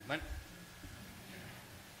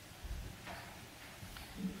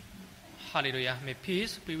Hallelujah. May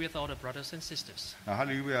peace be with all the brothers and sisters. 哈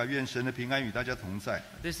利路亚，愿神的平安与大家同在。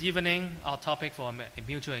This evening, our topic for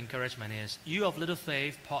mutual encouragement is You of Little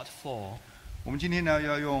Faith, Part 4. 我们今天呢，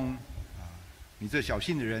要用你这小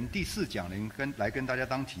信的人第4讲来跟大家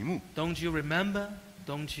当题目。Don't you remember?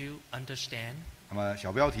 Don't you understand? 那么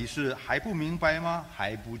小标题是还不明白吗？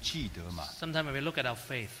还不记得吗？ Sometimes when we look at our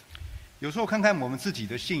faith, 有时候看看我们自己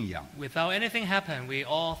的信仰， without anything happen, we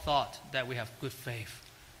all thought that we have good faith.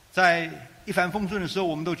 在一帆风顺的时候，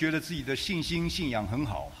我们都觉得自己的信仰很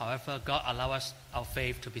好。However, God allows us our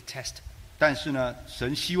faith to be tested. 但是呢，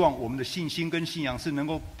神希望我们的信心跟信仰是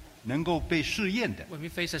能够被试验的。 When we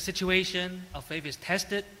face a situation, our faith is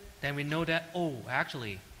tested, then we know that, oh,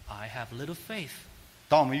 actually, I have little faith.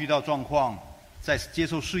 当我们遇到状况，在接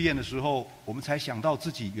受试验的时候，我们才想到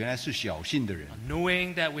自己原来是小信的人。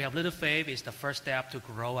 Knowing that we have little faith is the first step to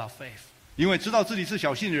grow our faith. 因为知道自己是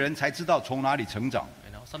小信的人，才知道从哪里成长。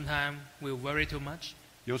 Sometimes we worry too much.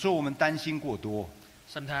 有时候我们担心过多。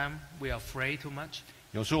 Sometimes we are afraid too much.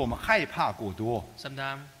 有时候我们害怕过多。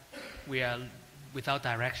 Sometimes we are without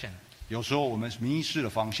direction. 有时候我们迷失了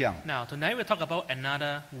方向。 Now, tonight we'll talk about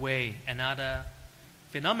another way, another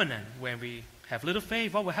phenomenon. When we have little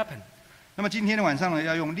faith, what will happen? 那么今天的晚上呢，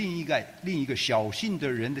要用另一个小信的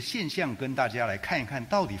人的现象，跟大家来看一看，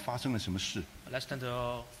到底发生了什么事。 Let's turn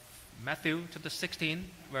to Matthew chapter 16,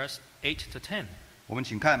 verse 8 to 10. 我们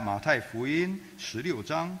请看马太福音16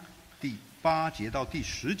章第8节到第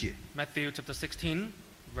10节。 Matthew chapter 16,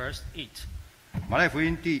 verse 8. 马太福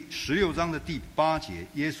音第16章的第8节，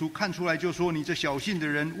耶稣看出来就说：“你这小信的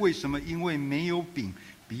人，为什么因为没有饼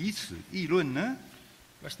彼此议论呢？”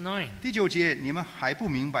 Verse 9. 第9节，你们还不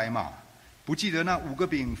明白吗？不记得那5个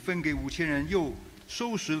饼分给5000人，又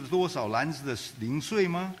收拾了多少篮子的零碎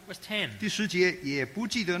吗？ Verse 10. 第10节，也不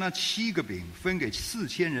记得那7个饼分给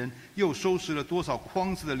4000人，又收拾了多少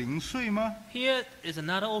筐子的零碎吗？ Here is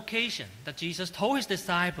another occasion that Jesus told his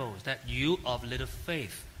disciples that you of little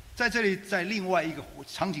faith. 在这里，在另外一个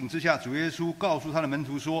场景之下，主耶稣告诉他的门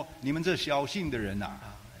徒说：“你们这小信的人呐、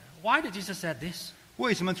Why did Jesus say this?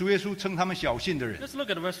 为什么主耶稣称他们小信的人？” Let's look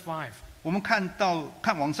at verse 5. 我们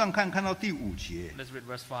往上看到第5节。 Let's read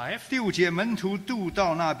verse 5. 第5节，门徒渡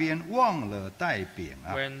到那边，忘了带饼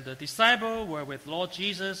啊。 When the disciples were with Lord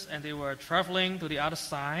Jesus and they were traveling to the other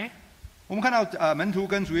side, 我们看到门徒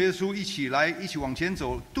跟主耶稣一起往前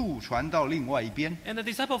走，渡船到另外一边。 and the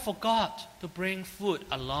disciples forgot to bring food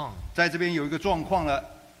along. 在这边有一个状况了，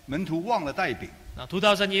门徒忘了带饼。 Now,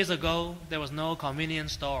 2,000 years ago, there was no convenience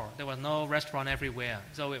store. There was no restaurant everywhere.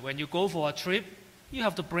 So when you go for a trip, you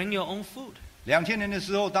have to bring your own food. 2000年的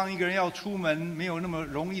时候，当一个人要出门，没有那么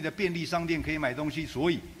容易的便利商店可以买东西，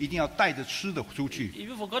所以一定要带着吃的出去。 If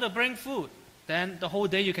you forgot to bring food, then the whole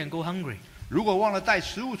day you can go hungry. 如果忘了带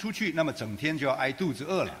食物出去，那么整天就要挨肚子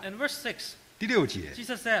饿了。 And verse 6, 第6节，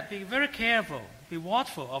 Jesus said, Be very careful, be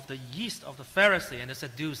watchful of the yeast of the Pharisees and the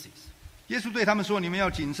Sadducees. 耶稣对他们说：“你们要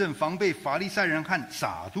谨慎，防备法利赛人和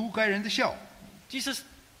撒都该人的笑。” Jesus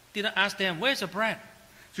didn't ask them, Where's your bread?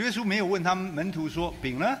 主耶稣没有问他们门徒说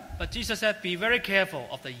饼呢， But Jesus said, Be very careful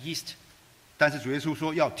of the yeast. 但是主耶稣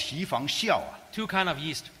说要提防笑啊Two kinds of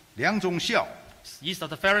yeast. ，2种笑， Yeast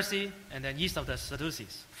of the Pharisee and then yeast of the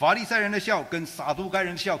Sadducees. 法利赛人的笑跟撒都该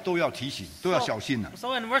人的笑都要提醒，都要小心啊。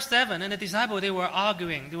 So in verse 7, and the disciples, they were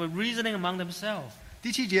arguing, they were reasoning among themselves.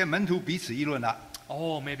 第7节，门徒彼此议论了。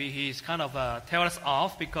 Oh, maybe he's kind of tell us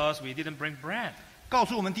off because we didn't bring bread. 告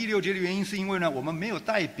诉我们第6节的原因是因为呢，我们没有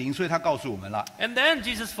带饼，所以他告诉我们了。 And then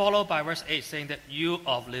Jesus followed by verse 8 saying that you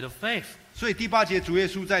of little faith. 所以第8节，主耶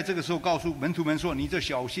稣在这个时候告诉门徒们说：“你这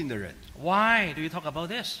小信的人。” Why do you talk about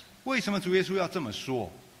this? 为什么主耶稣要这么说？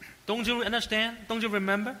 Don't you understand? Don't you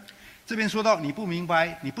remember? 这边说到你不明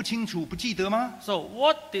白，你不清楚，不记得吗？ So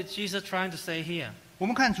what did Jesus trying to say here? 我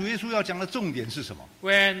们看主耶稣要讲的重点是什么？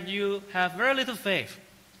 When you have very little faith,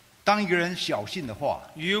 当一个人小信的话，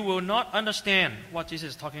 you will not understand what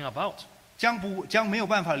Jesus is talking about. 将没有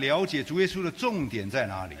办法了解主耶稣的重点在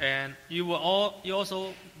哪里， And you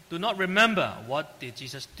also do not remember what did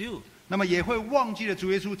Jesus do. 那么也会忘记了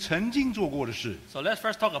主耶稣曾经做过的事。 So let's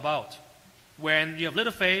first talk about when you have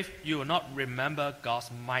little faith, you will not remember God's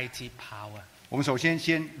mighty power. 我们首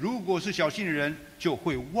先如果是小信的人，就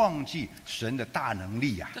会忘记神的大能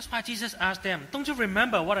力呀。 That's why Jesus asked them, Don't you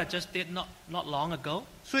remember what I just did not long ago?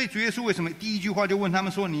 所以主耶稣为什么第一句话就问他们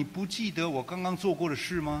说：“你不记得我刚刚做过的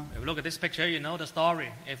事吗？” If you look at this picture, you know the story.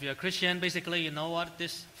 If you're a Christian, basically you know what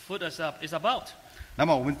this food is about. 那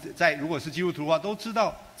么我们如果是基督徒的话，都知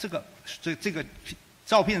道这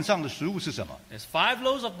照片上的食物是什么？ There's 5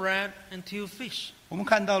 loaves of bread and 2 fish. 我们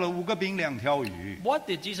看到了5个饼2条鱼。 What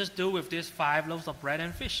did Jesus do with these 5 loaves of bread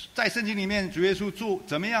and fish? 在圣经里面，主耶稣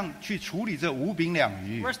怎么样去处理这5饼2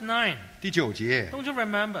鱼？ Verse 9. 第9节 Don't you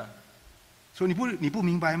remember? 说你不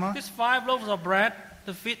明白吗？ These 5 loaves of bread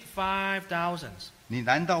to feed 5,000. 你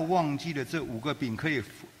难道忘记了这5个饼可以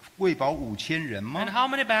喂饱5000人 And 吗？ how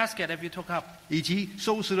many baskets have you took up? 以及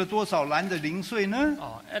收拾了多少篮的零碎呢？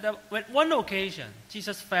 Oh, at one occasion,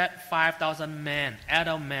 Jesus fed 5,000 men,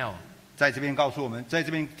 adult male. 在这边告诉我们，在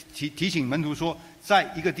这边提醒门徒说，在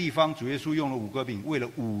一个地方，主耶稣用了5个饼，喂了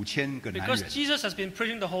5000个男 Because 人。 Jesus has been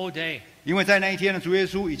preaching the whole day. 因为在那一天呢，主耶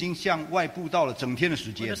稣已经向外布道了整天的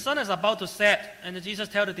时 When 间 the，sun is about to set, and Jesus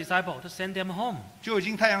tells the disciple to send them home. 就已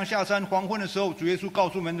经太阳下山黄昏的时候，主耶稣告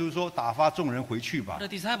诉门徒说：“打发众人回去吧。 The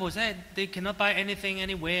disciples said they cannot buy anything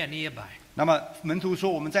anywhere nearby. ”那么门徒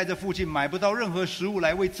说：“我们在这附近买不到任何食物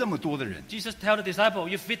来喂这么多的人。 Jesus tells the disciple,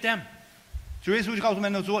 you feed them. ”主耶稣就告诉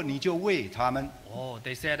门徒说：“你就喂他们。” Oh,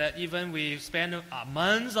 they said that even we spend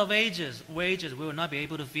months of wages, we will not be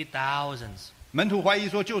able to feed thousands. 门徒怀疑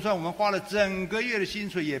说，就算我们花了整个月的薪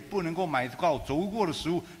水，也不能够买到足够的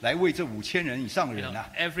食物来喂这5000人以上的 You 人 know, 啊！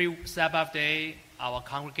 every Sabbath day, our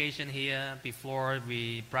congregation here, before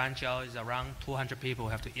we branch out, is around 200 people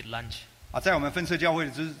who have to eat lunch. 在我们分社教会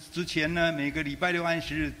之前呢，每个礼拜6安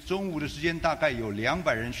息日中午的时间，大概有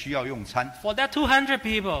200人需要用餐。 For that 200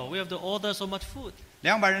 people, we have to order so much food.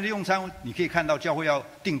 200人的用餐，你可以看到教会要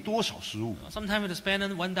订多少食物。 Sometimes we have to spend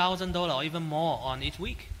 $1,000 or even more on each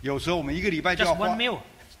week. 有时候我们一个礼拜就 Just 要 one 花， meal.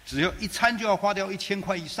 只有一餐就要花掉1000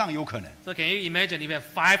块以上，有可能。 So can you imagine if you have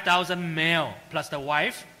 5,000 male plus the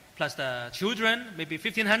wife plus the children, maybe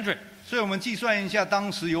 1,500. 所以我们计算一下，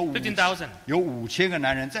当时有15,000. 5000个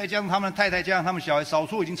男人，再加上他们的太太，加上他们小孩，少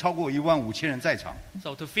说已经超过15000人在场。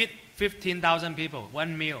 So to feed 15,000 people,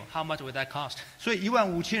 one meal, how much would that cost? 所以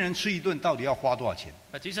15000人吃一顿，到底要花多少钱？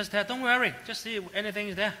 But Jesus said, don't worry, just see if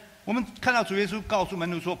anything is there. 我们看到主耶稣告诉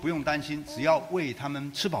门徒说，不用担心，只要喂他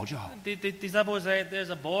们吃饱就好。 The disciples said,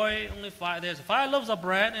 there's a boy, there's 5 loaves of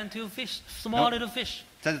bread and 2 fish, small little fish.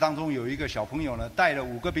 在这当中有一个小朋友呢，带了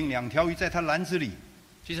5个饼2条鱼在他篮子里。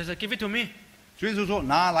 Jesus said, give it to me. 主耶稣说：“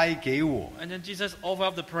拿来给我。 And then Jesus offered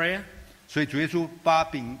up the prayer. ”所以主耶稣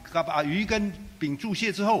把鱼跟饼注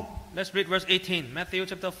谢之后， Let's read verse 18. Matthew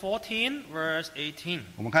chapter 14, verse 18.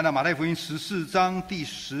 我们看到马太福音14章第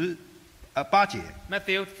8节。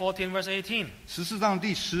 Matthew 14, verse 18. 14章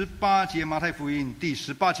第18节，马太福音第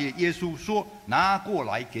18节，耶稣说：“拿过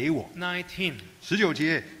来给我。” 19. 19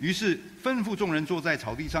节，于是吩咐众人坐在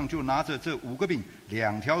草地上，就拿着这5个饼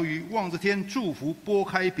2条鱼，望着天祝福，拨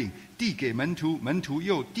开饼，递给门徒，门徒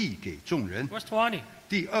又递给众人。 Verse 20.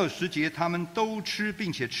 第20节，他们都吃，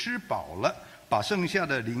并且吃饱了，把剩下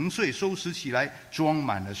的零碎收拾起来，装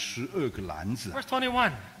满了12个篮子。 Verse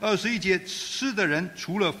 21. 21节，吃的人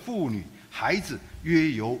除了妇女、孩子，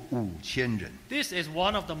约有5000人。 This is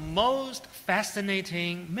one of the most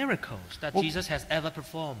fascinating miracles that Jesus has ever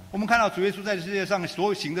performed. 我们看到主耶稣在世界上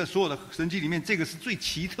所行的所有的神迹里面，这个是最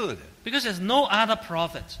奇特的。 Because there's no other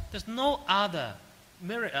prophet, there's no other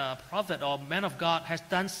prophet or man of God has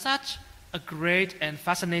done such a great and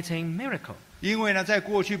fascinating miracle. 因为呢，在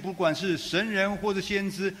过去不管是神人或者先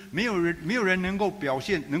知，没有人能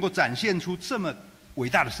够展现出这么伟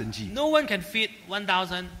大的神迹。 No one can feed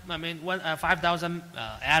 5,000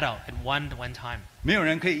 adult at one time. 没有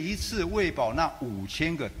人可以一次喂饱那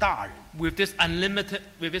5000个大人。 With this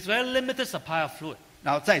very limited supply of food.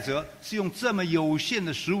 然后再者是用这么有限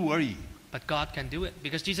的食物而已。 But God can do it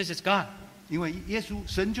because Jesus is God. 因为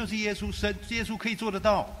神就是耶稣，耶稣可以做得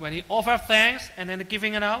到。 When he offered thanks and then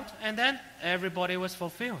giving it out, and then everybody was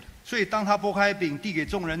fulfilled. 所以当他拨开饼递给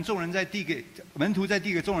众人，众人再递给门徒，再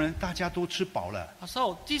递给众人，大家都吃饱了。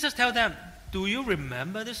 So Jesus tells them, do you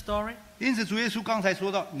remember this story? 因此主耶稣刚才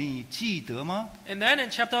说到，你记得吗？ And then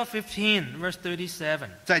in chapter 15, verse 37.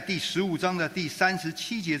 在第15章的第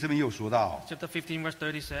37节这边又说到， Chapter 15, verse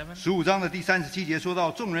 37. 15章的第37节说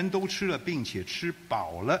到，众人都吃了，并且吃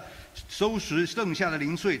饱了，收拾剩下的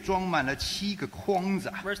零碎，装满了7个筐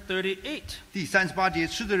子。 Verse 38. 第38节，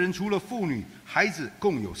吃的人除了妇女、孩子，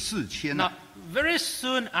共有4000。 Now, very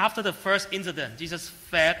soon after the first incident, Jesus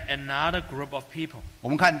fed another group of people. 我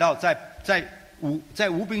们看到在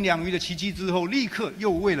5饼2鱼的奇迹之后，立刻又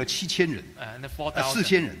喂了7000人And the 4,000.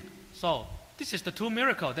 ，4000人。 So, this is the 2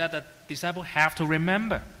 miracles that the disciples have to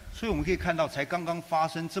remember. 所以我们可以看到，才刚刚发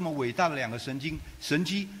生这么伟大的2个神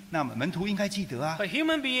迹，那么门徒应该记得啊。 But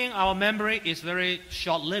human being, our memory is very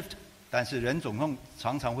short-lived. 但是人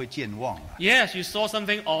常常会健忘了。Yes, you saw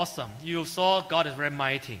something awesome. You saw God is very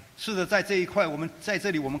mighty. 是的，在这一块，我们在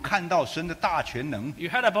这里我们看到神的大全能。You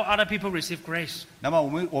heard about other people receive grace. 那么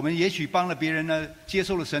我们也许帮了别人呢，接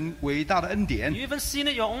受了神伟大的恩典。 You even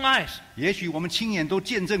seen it your own eyes. 也许我们亲眼都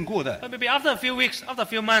见证过的。 But maybe after a few weeks, after a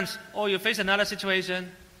few months, or you face another situation,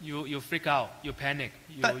 you freak out, you panic,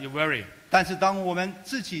 you worry. 但是当我们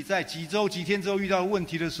自己在几周、几天之后遇到问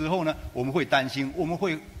题的时候呢，我们会担心，我们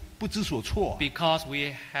会不知所措。Because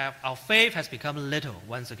our faith has become little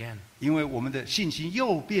once again. 因为我们的信心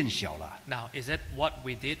又变小了。 Now, is it what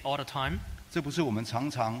we did all the time? 这不是我们常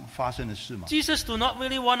常发生的事吗？ Jesus do not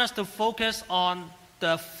really want us to focus on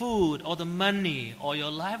the food or the money or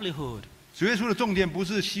your livelihood. 主耶稣的重点不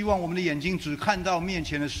是希望我们的眼睛只看到面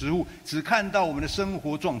前的食物，只看到我们的生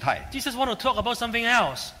活状态。 Jesus want to talk about something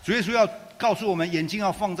else. 主耶稣要告诉我们，眼睛要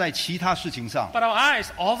放在其他事情上。 But our eyes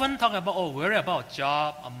often talk about, worry about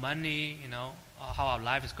job, or money, how our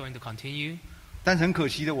life is going to continue. 但是很可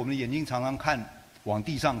惜的，我们的眼睛常常往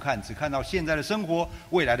地上看，只看到现在的生活、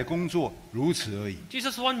未来的工作，如此而已。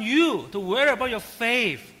 Jesus want you to worry about your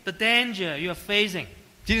faith, the danger you are facing.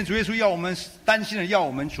 今天主耶稣要我们担心的，要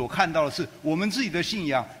我们所看到的是我们自己的信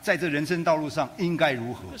仰在这人生道路上应该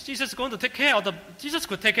如何。 Jesus is going to take care of Jesus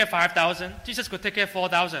could take care of 5,000. Jesus could take care of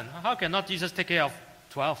 4,000. How cannot Jesus take care of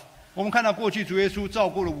 12? 我们看到过去主耶稣照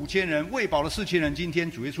顾了5000人，喂饱了4000人，今天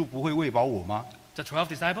主耶稣不会喂饱我吗？ The 12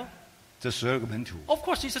 disciples? 这12个门徒。 Of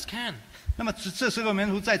course Jesus can. 那么这12个门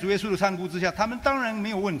徒在主耶稣的看顾之下，他们当然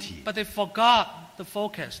没有问题。 But they forgot the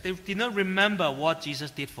focus. They did not remember what Jesus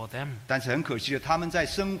did for them. 但是很可惜的，他们在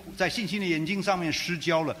信心的眼睛上面失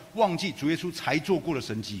焦了，忘记主耶稣才做过的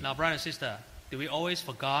神迹。 Now, brother and sister, do we always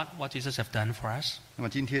forget what Jesus have done for us? 那么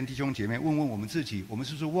今天弟兄姐妹，问问我们自己，我们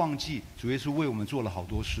是不是忘记主耶稣为我们做了好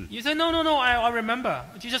多事？ You say, no, I remember.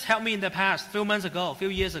 Jesus helped me in the past, few months ago, few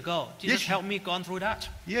years ago. Jesus helped me gone through that.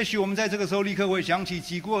 也许我们在这个时候立刻会想起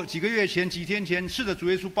几个月前、几天前，是的，主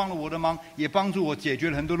耶稣帮了我的忙，也帮助我解决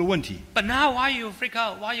了很多的问题。 But now, why you freak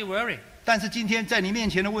out? Why you worry? 但是今天在你面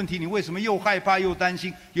前的问题，你为什么又害怕、又担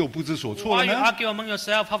心、又不知所措 Why 了 you 呢？ argue among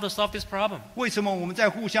yourself how to solve this problem? 为什么我们在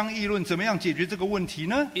互相议论怎么样解决这个问题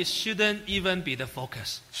呢？ It shouldn't even be the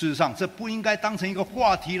focus. 事实上，这不应该当成一个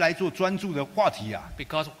话题来做专注的话题啊！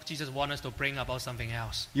 Because Jesus wants us to bring about something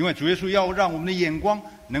else. 因为主耶稣要让我们的眼光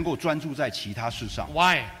能够专注在其他事上。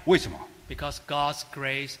 Why? 为什么？ Because God's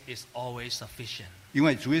grace is always sufficient. 因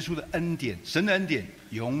为主耶稣的恩典，神的恩典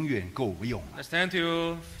永远够用。 Let's turn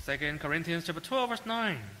to 2 Corinthians chapter 12, verse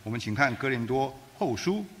 9. 我们请看哥林多后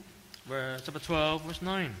书 Chapter 12, verse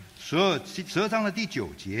 9. 12章的第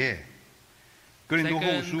9节。哥林多后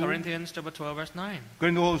 2 书， Corinthians chapter 12, verse 9. 哥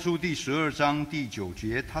林多后书第12章第9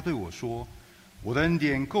节，他对我说：“我的恩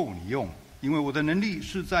典够你用，因为我的能力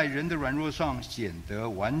是在人的软弱上显得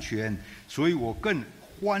完全，所以我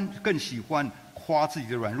更喜欢夸自己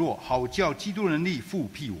的软弱，好叫基督的能力复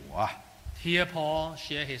辟我啊。” Here Paul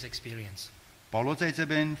shared his experience. 保罗在这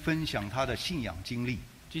边分享他的信仰经历。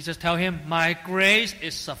 Jesus tell him, my grace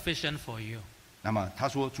is sufficient for you. 那么他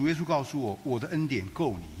说：“主耶稣告诉我，我的恩典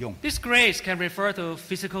够你用。” This grace can refer to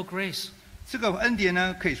physical grace. 这个恩典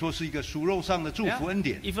呢，可以说是一个属肉上的祝福恩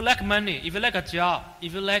典。 If you lack money, if you lack a job,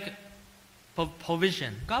 if you lack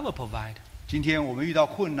provision, God will provide. 今天我们遇到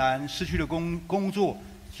困难，失去了工作，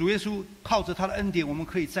主耶稣靠着他的恩典，我们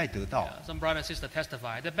可以再得到。 Some brother and sister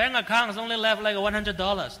testify. The bank account is only left like $100.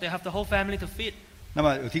 They have the whole family to feed. 那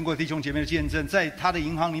么有听过弟兄姐妹的见证，在他的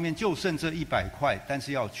银行里面就剩这100块，但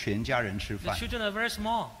是要全家人吃 The 饭。 children are very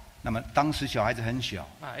small, 那么当时小孩子很小，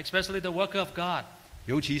 especially the worker of God.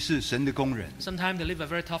 尤其是神的工人， Sometimes they live a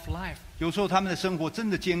very tough life. 有时候他们的生活真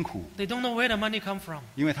的艰苦， They don't know where the money come from.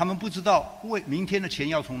 因为他们不知道明天的钱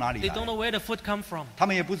要从哪里 They 来， don't know where the food come from. 他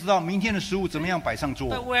们也不知道明天的食物怎么样摆上 But 桌。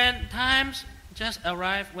 when times just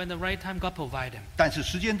arrive, when the right time, God provide them. 但是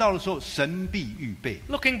时间到的时候，神必预备。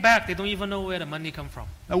 Looking back, they don't even know where the money come from.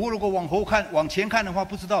 那我如果往前看的话，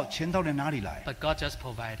不知道钱到底哪里来， But God just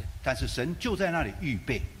provided. 但是神就在那里预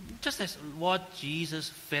备。 Just as what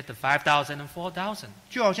Jesus fed the 5,000 and 4,000.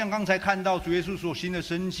 就好像刚才看到主耶稣所行的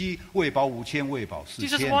神迹，喂饱5000，喂饱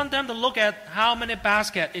Jesus 4000。 want them to look at how many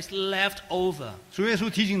basket is left over. 主耶稣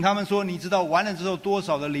提醒他们说：“你知道完了之后多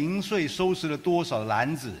少的零碎，收拾了多少的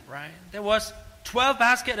篮子？ Right? There was 12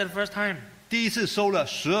 basket at the first time. 第一次收了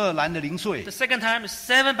12篮的零碎 The，second time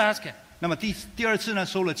is 7 basket. 那么第二次呢，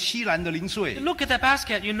收了7篮的零碎 You。look at that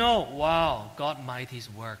basket, you know, wow, God mighty His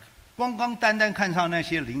work. 光单单看上那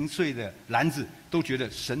些零碎的篮子，都觉得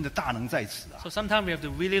神的大能在此啊。So sometimes we have to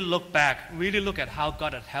really look back, really look at how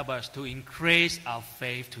God has helped us to increase our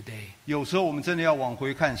faith today. 有时候我们真的要往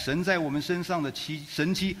回看，神在我们身上的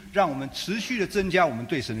神迹，让我们持续的增加我们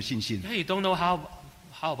对神的信心。You don't know how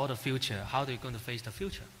about the future? How are you going to face the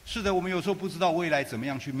future? 是的，我们有时候不知道未来怎么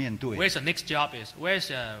样去面对。Where's the next job is?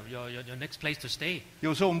 Where's your next place to stay?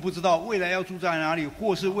 有时候我们不知道未来要住在哪里，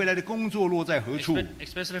或是未来的工作落在何处。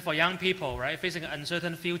Especially for young people, right? Facing an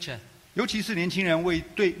uncertain future. 尤其是年轻人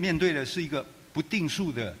面对的是一个不定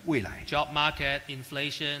数的未来。Job market,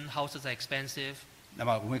 inflation, houses are expensive. 那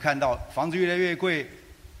么我们会看到房子越来越贵，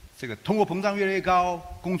这个通货膨胀越来越高，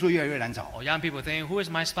工作越来越难找。Or young people think, who is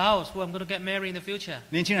my spouse? Who I'm going to get married in the future?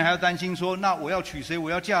 年轻人还要担心说，那我要娶谁？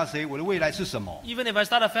我要嫁谁？我的未来是什么？ Even if I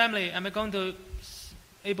start a family, am I going to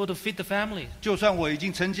able to feed the family? 就算我已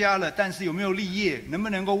经成家了，但是有没有立业？能不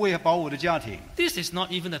能够喂饱我的家庭？ This is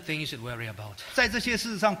not even the thing you should worry about. 在这些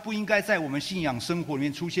事实上，不应该在我们信仰生活里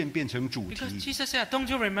面出现，变成主 Because 题。 Jesus said, don't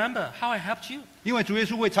you remember how I helped you? 因为主耶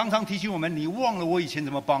稣会常常提醒我们：你忘了我以前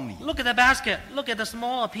怎么帮你。 Look at the basket. Look at the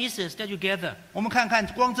small pieces that you gather. 我们看看，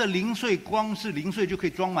光是零碎就可以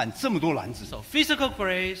装满这么多篮子。 So physical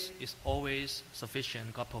grace is always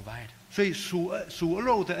sufficient. God provide. 所以属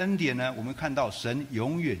肉的恩典呢，我们看到神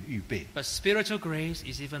永远预备。 But spiritual grace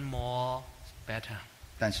is even more better.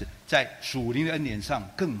 但是在属灵的恩典上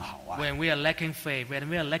更好啊！ When we are lacking faith, when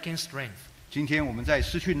we are lacking strength. 今天我们在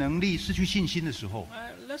失去能力、失去信心的时候，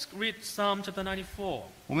 Let's read Psalm chapter 94.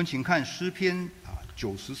 我们请看诗篇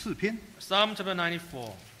94篇， Psalm chapter 94,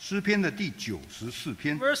 诗篇的第94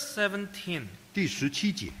篇 verse 17. 第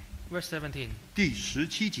17节， Verse 17. 第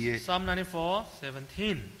17节， Psalm 94,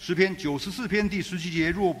 17. 诗篇94篇第17节，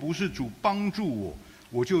若不是主帮助我，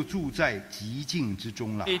我就住在极境之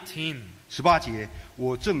中了。 18. 18节，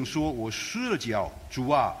我正说，我失了脚，主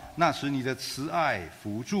啊，那时你的慈爱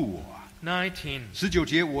扶助我啊。 19. 19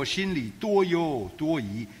节，我心里多忧多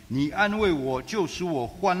疑，你安慰我，就使我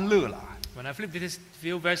欢乐了。 When I flipped these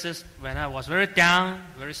few verses, when I was very down,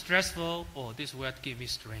 very stressful, oh, this word gave me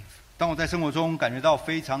strength. 当我在生活中感觉到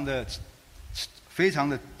非常的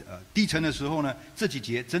低沉的时候呢，这几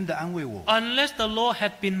节真的安慰我。 Unless the Lord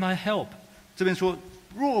had been my help. 这边说，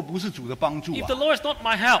若不是主的帮助 If 啊 the，Lord is not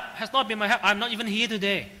my help, has not been my help, I'm not even here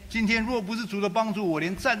today. 今天若不是主的帮助，我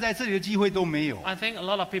连站在这里的机会都没有。 I think a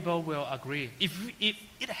lot of people will agree. If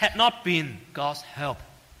it had not been God's help,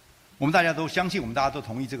 我们大家都相信，我们大家都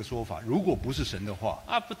同意这个说法。如果不是神的话，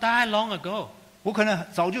 I would die long ago. 我可能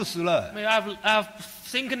早就死了。 Maybe I've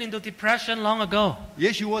sinken into depression long ago.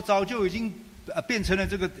 也许我早就已经变成了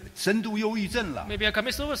这个深度忧郁症了。 Maybe I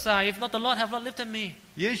commit suicide if not the Lord have not lifted me.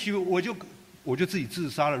 也许我就自己自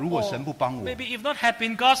杀了。如果神不帮我， Maybe if not had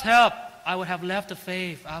been God's help, I would have left the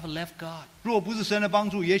faith. I have left God. 若不是神的帮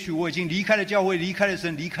助，也许我已经离开了教会，离开了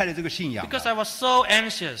神，离开了这个信仰了。 Because I was so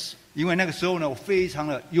anxious. 因为那个时候呢，我非常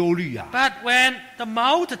的忧虑啊。 But when the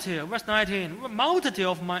multitude, verse 19, the multitude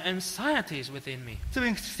of my anxieties within me, 这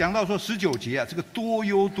边讲到说19节啊，这个多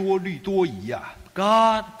忧多虑多疑啊，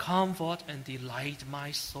 God comfort and delight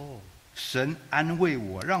my soul. 神安慰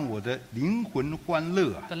我，让我的灵魂欢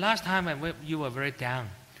乐啊。 The last time you were very down,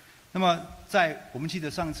 那么我们记得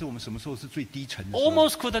上一次我们什么时候是最低沉的时候？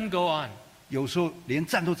 almost couldn't go on. 有时候连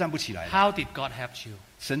站都站不起来了。 How did God help you?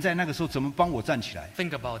 神在那个时候怎么帮我站起来？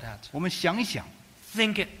 Think about that. 我们想一想，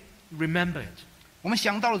 Think it. Remember it. 我们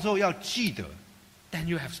想到了之后要记得。 Then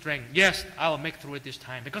you have strength. Yes, I will make through it this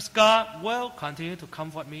time because God will continue to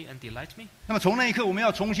comfort me and delight me. 那么从那一刻我们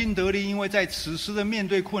要重新得力，因为在此时的面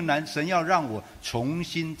对困难，神要让我重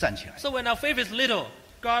新站起来。 So when our faith is little,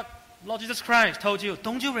 God, Lord Jesus Christ told you,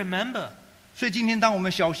 don't you remember? 所以今天当我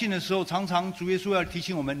们小信的时候，常常主耶稣要提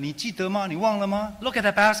醒我们：你记得吗？你忘了吗？ Look at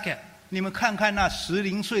the basket. 你们看看那10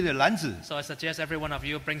零碎的篮子。 So I suggest every one of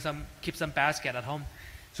you keep some basket at home.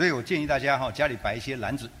 所以我建议大家家里摆一些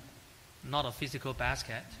篮子， Not a physical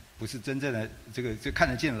basket. 不是真正的这看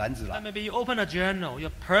得见的篮子 But 啦。 maybe you open a journal,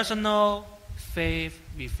 your personal faith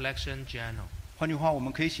reflection journal. 换句话，我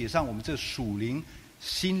们可以写上我们这属灵、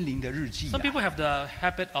心灵的日记 Some people have the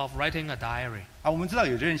habit of writing a diary. 我们知道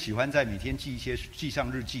有的人喜欢在每天记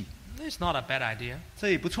上日记， It's not a bad idea. 这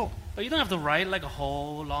也不错。 But you don't have to write like a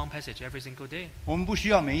whole long passage every single day. 我们不需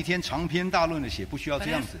要每一天长篇大论的写，不需要 But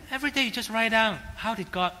这样子。 every day you just write down how did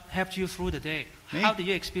God help you through the day? How did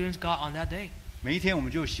you experience God on that day? 每一天我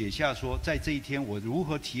们就写下说，在这一天我如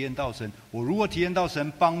何体验到神，我如何体验到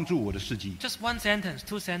神帮助我的事迹。 Just one sentence,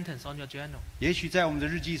 two sentences on your journal. 也许在我们的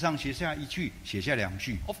日记上写下1句，写下2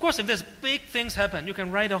句。 Of course, if there's big things happen, you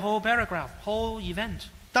can write a whole paragraph, whole event.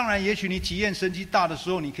 当然，也许你体验神迹大的时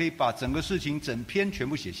候，你可以把整个事情、整篇全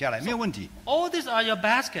部写下来，没有问题。 All these are your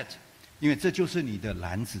basket. 因为这就是你的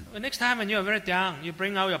篮子。 Next time when you are very down, you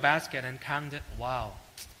bring out your basket and count it. Wow,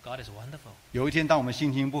 God is wonderful. 有一天，当我们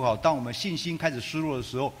心情不好，当我们信心开始失落的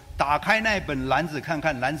时候，打开那本篮子，看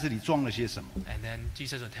看篮子里装了些什么。 And then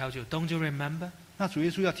Jesus will tell you, don't you remember 那主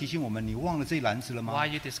耶稣要提醒我们：你忘了这篮子了吗？ why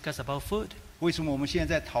you discuss about food? 为什么我们现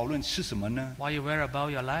在在讨论吃什么呢？ Why you worry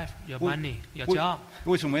about your life, your Well- money, your well- job?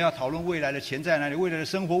 为什么要讨论未来的钱在哪里？未来的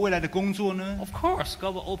生活，未来的工作呢？ Of course,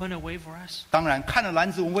 God will open a way for us. 当然，看了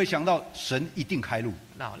篮子，我们会想到神一定开路。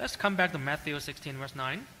 Now, let's come back to Matthew 16, verse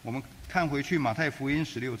 9. 我们看回去马太福音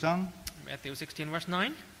16章， Matthew 16, verse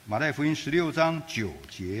 9. 马太福音16章9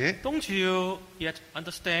节。 Don't you yet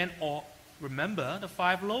understand or remember the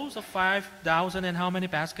 5 loaves of 5,000 and how many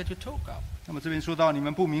baskets you took up? 那么这边说到，你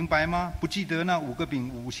们不明白吗？不记得那5个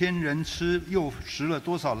饼5000人吃，又拾了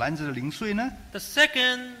多少篮子的零碎呢？ The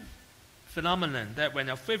second phenomenon that when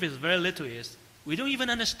our faith is very little is we don't even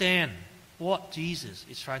understand what Jesus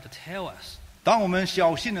is trying to tell us. 当我们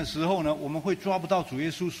小信的时候呢，我们会抓不到主耶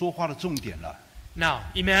稣说话的重点了。 Now,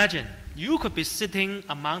 imagine you could be sitting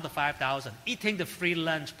among the 5,000 eating the free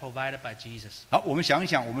lunch provided by Jesus. 好，我们想一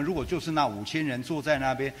想，我们如果就是那5000人坐在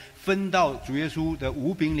那边分到主耶稣的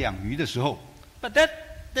5饼2鱼的时候， But that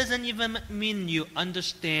doesn't even mean you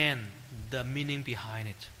understand the meaning behind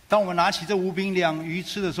it. 当我们拿起这5饼2鱼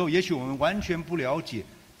吃的时候，也许我们完全不了解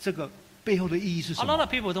这个背后的意义是 A 什 lot 么。 of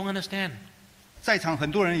people don't understand. 在场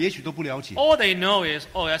很多人也许都不了解， All they know is,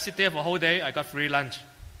 oh, I sit there for a whole day, I got free lunch.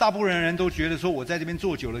 大部分人都觉得说，我在这边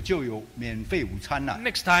坐久了就有免费午餐了，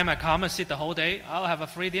 Next time I come and sit the whole day, I'll have a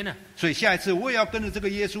free dinner. 所以下一次我也要跟着这个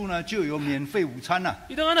耶稣呢，就有免费午餐了。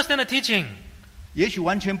 You don't understand the teaching. 也许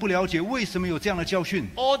完全不了解为什么有这样的教训，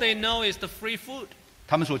 All they know is the free food.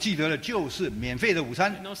 他们所记得的就是免费的午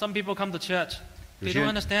餐 You。know, some people come to church, they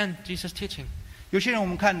don't understand Jesus' teaching. 有些人我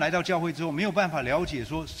们看来到教会之后，没有办法了解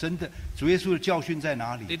说神的主耶稣的教训在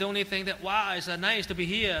哪 They 里， only think that, wow, it's nice to be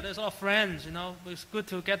here. There's a lot of friends, you know, it's good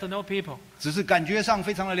to get to know people. 只是感觉上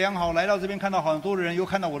非常的良好。来到这边看到很多的人，又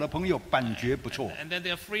看到我的朋友，感觉不错。 And then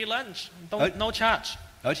they have free lunch, no 而- charge.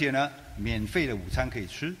 而且呢，免费的午餐可以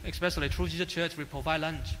吃， Especially through Jesus Church, we provide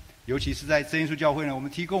lunch. 尤其是在真耶稣教会呢，我们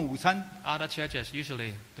提供午餐。 Other churches,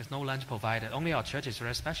 usually, there's no lunch provided. Only our church is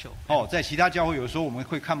very special. 哦，在其他教会有时候我们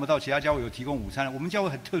会看不到其他教会有提供午餐，我们教会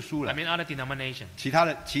很特殊 I 了。 mean, other denomination. 其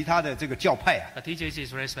他的这个教派啊， But TJC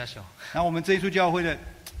is very special. 然后我们真耶稣教会的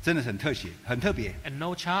真的是很很特别， And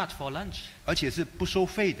no charge for lunch. 而且是不收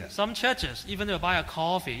费的。 Some churches, even if you buy a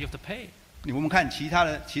coffee, you have to pay. 我们看其他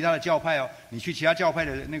的教派哦，你去其他教派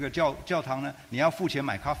的那个教堂呢，你要付钱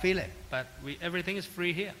买咖啡嘞。 But everything is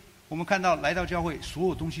free here. 我们看到来到教会，所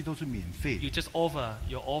有东西都是免费， You just offer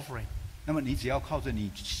your offering. 那么你只要靠着你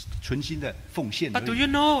存心的奉献而 But do 已。 you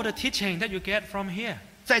know the teaching that you get from here?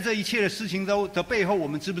 在这一切的事情的背后，我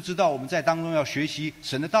们知不知道我们在当中要学习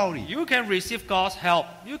神的道理？ You can receive God's help.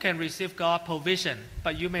 You can receive God's provision.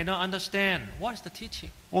 But you may not understand what is the teaching.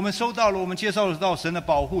 我们收到了，我们接受到神的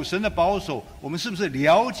保护、神的保守，我们是不是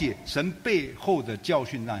了解神背后的教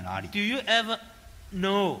训在哪里？ Do you ever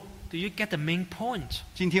know? Do you get the main point?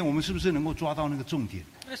 今天我们是不是能够抓到那个重点？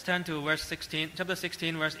 Let's turn to chapter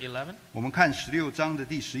 16, verse 11. 我们看16章的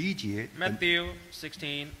第11节， Matthew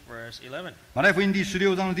 16, verse 11. 马太福音第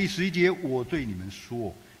16章的第11节，我对你们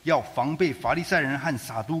说，要防备法利赛人和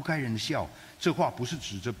撒都该人的笑。这话不是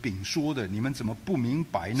指着饼说的，你们怎么不明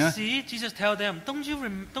白呢？ See, Jesus tell them, don't you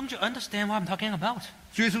understand what I'm talking about?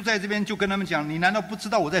 耶稣在这边就跟他们讲：你难道不知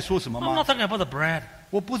道我在说什么 I'm 吗 not？talking about the bread.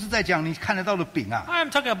 我不是在讲你看得到的饼啊，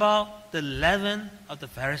 I'm talking about the leaven of the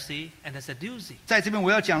Pharisee and the Sadducee. 在这边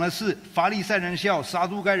我要讲的是法利赛人的笑，撒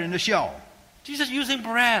都该人的笑。 Jesus using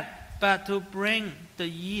bread, but to bring the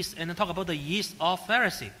yeast and talk about the yeast of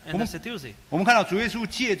Pharisee and the Sadducee. 我们看到主耶稣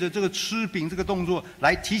借着这个吃饼这个动作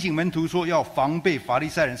来提醒门徒说要防备法利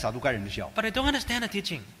赛人、撒都该人的笑。 But they don't understand the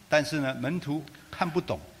teaching. 但是呢，门徒看不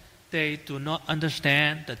懂， They do not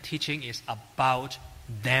understand the teaching is about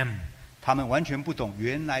them. 他们完全不懂，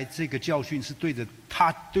原来这个教训是对着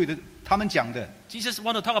他们讲的。 Jesus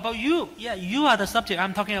want to talk about you. Yeah, you are the subject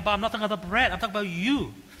I'm talking about. I'm not talking about the bread. I'm talking about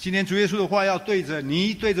you. 今天主耶稣的话要对着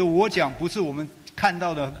你、对着我讲，不是我们看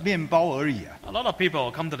到的面包而已啊。 A lot of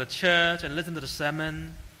people come to the church and listen to the sermon.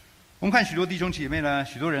 我们看许多弟兄姐妹呢，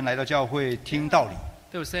许多人来到教会听道理，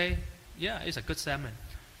 They will say, yeah, it's a good sermon.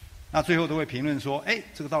 那最后都会评论说：“哎，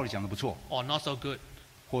这个道理讲得不错， Or not so good.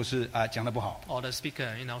 或是讲得不好， Or the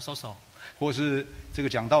speaker, so-so. 或是这个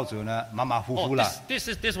讲道者呢马马虎 Oh, 虎了， this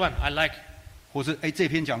one I like. 或是这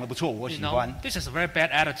篇讲得不错，我 You 喜 know, 欢 this is a very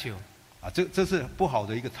bad attitude. 啊，这是不好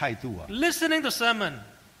的一个态度啊。 Listening to sermon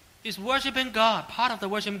is worshiping God, part of the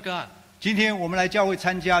worshiping God. 今天我们来教会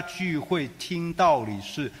参加聚会听道理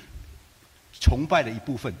是崇拜的一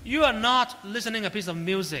部分。 You are not listening a piece of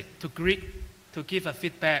music to give a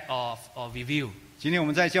feedback or review. 今天我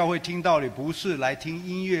们在教会听道理，不是来听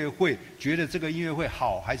音乐会，觉得这个音乐会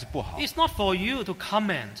好还是不好。 It's not for you to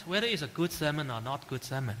comment whether it's a good sermon or not good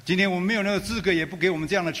sermon. 今天我们没有那个资格，也不给我们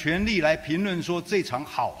这样的权利来评论说这场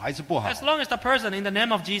好还是不好。 As long as the person in the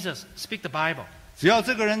name of Jesus speak the Bible, 只要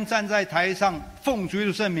这个人站在台上，奉主耶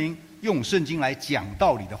稣圣名，用圣经来讲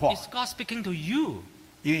道理的话， it's God speaking to you.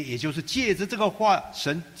 因为也就是借着这个话，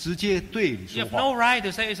神直接对你 You 说 have 话。 no right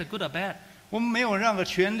to say it's a good or bad. 我们没有任何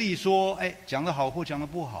权利说，讲得好或讲得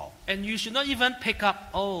不好。 And you should not even pick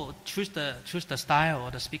up, choose the style or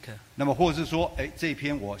the speaker. 那么，或者是说，这一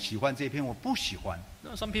篇我喜欢，这一篇我不喜欢。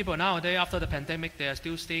 No, some people nowadays, after the pandemic, they are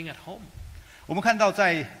still staying at home. 我们看到，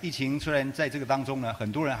在疫情虽然在这个当中呢，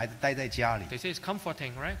很多人还是待在家里， They say it's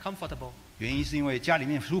comforting, right? Comfortable. 原因是因为家里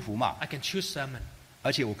面舒服嘛， I can choose sermon.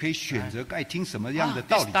 而且我可以选择该听什么样的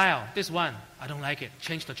道 This 理。 style, this one, I don't like it.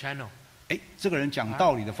 Change the channel. 这个人讲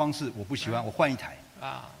道理的方式我不喜欢，我换一台。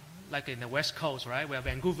 Like in the West Coast, right? We have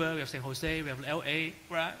Vancouver, we have San Jose, we have LA,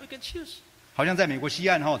 right? We can choose. 好像在美国西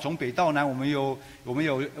岸从北到南，我们有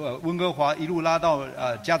温哥华一路拉到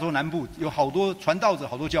加州南部，有好多传道者，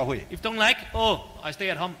好多教会。 If don't like, I stay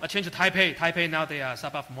at home. I change to Taipei. Taipei now they are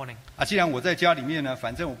Sabbath morning. 既然我在家里面呢，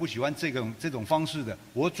反正我不喜欢这种方式的，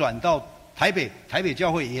我转到台北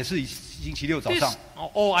教会也是星期六早上。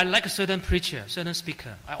 I like a certain preacher, certain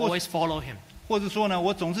speaker. I always follow him. 或者说呢，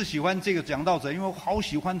我总是喜欢这个讲道者，因为我好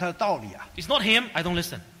喜欢他的道理啊。 It's not him, I don't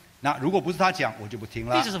listen. 那如果不是他讲，我就不听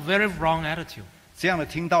了 This。is a very wrong attitude. 这样的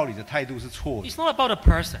听道理的态度是错的， It's not about a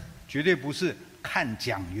person. 绝对不是看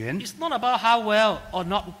讲员。 It's not about how well or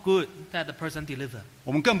not good that the person deliver.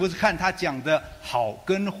 我们更不是看他讲的好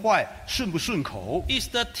跟坏顺不顺口， It's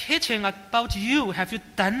the teaching about you. Have you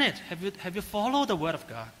done it? Have you followed the word of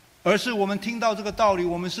God? 而是我们听到这个道理，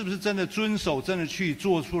我们是不是真的遵守，真的去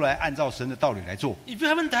做出来，按照神的道理来做？ If you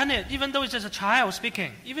haven't done it, even though it's just a child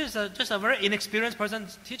speaking, even if it's just a very inexperienced person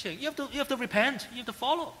teaching, you have to repent. You have to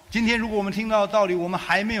follow. 今天如果我们听到的道理，我们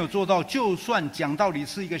还没有做到，就算讲道理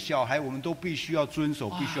是一个小孩，我们都必须要遵守，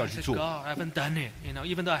必须要 I 去 said, 做。 God, I haven't done it.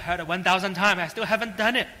 Even though I heard it 1,000 times, I still haven't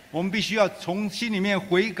done it. 我们必须要从心里面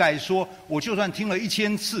悔改说，我就算听了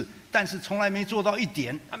1000次，但是从来没做到一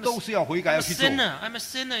点，都是要悔改 I'm 要 a 去做。 sinner. I'm a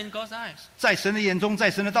sinner in God's eyes. 在神的眼中，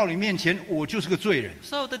在神的道理面前，我就是个罪人。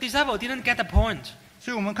 So the disciple didn't get the point.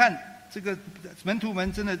 所以我们看这个门徒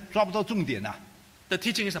们真的抓不到重点呐、The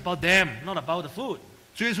teaching is about them, not about the food,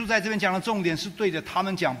 主耶稣在这边讲的重点是对着他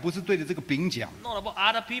们讲，不是对着这个饼讲， not about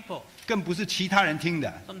other people. 更不是其他人听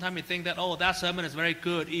的。 Sometimes we think that, that sermon is very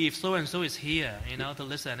good. If so and so is here, to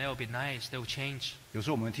listen, it will be nice. They will change. 有时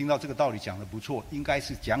候我们听到这个道理讲的不错，应该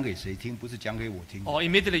是讲给谁听，不是讲给我听。 Or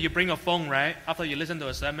immediately you bring your phone, right? After you listen to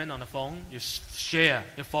a sermon on the phone, you share,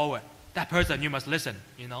 you forward. That person you must listen.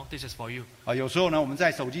 This is for you. 有时候呢，我们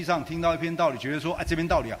在手机上听到一篇道理，觉得说，这篇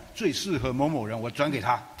道理最适合某某人，我转给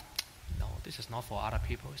他。 No, this is not for other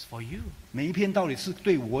people. It's for you. 每一篇道理是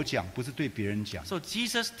对我讲，不是对别人讲。 So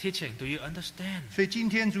Jesus' teaching, do you understand? 所以今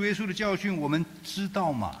天主耶稣的教训，我们知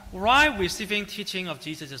道吗？ Why receiving teaching of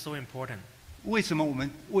Jesus is so important? 为什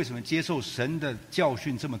么接受神的教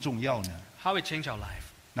训这么重要呢？ How it changed our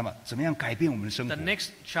life? 那么怎么样改变我们的生活 The？next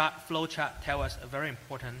chart, flow chart, tells us a very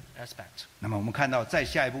important aspect. 那么我们看到在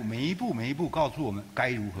下一步，每一步告诉我们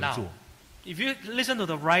该如何 Now, 做。 if you listen to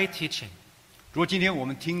the right teaching, 如果今天我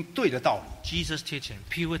们听对的道理， Jesus' teaching,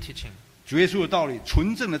 pure teaching, 主耶稣的道理，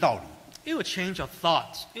纯正的道理， it will change your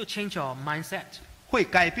thoughts. It will change your mindset. 会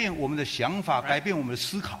改变我们的想法， Right. 改变我们的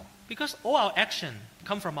思考。 Because all our action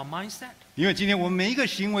come from our mindset. 因为今天我们每一个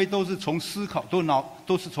行为都是从思考，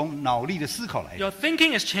都是从脑力的思考来的。 Your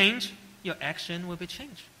thinking is changed, your action will be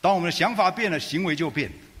changed. 当我们的想法变了，行为就变。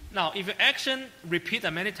 Now, if your action repeat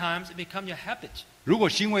that many times, it becomes your habit. 如果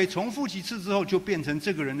行为重复几次之后，就变成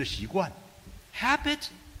这个人的习惯。 Habit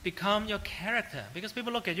become your character because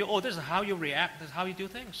people look at you, this is how you react, this is how you do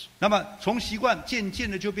things. 那么从习惯渐渐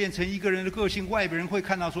的就变成一个人的个性，外边人会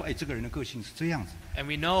看到说，这个人的个性是这样子。 And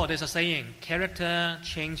we know there's a saying, character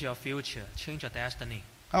change your future, change your destiny.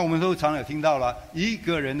 那我们都常有听到了，一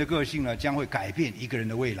个人的个性呢，将会改变一个人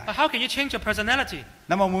的未来。 But how can you change your personality?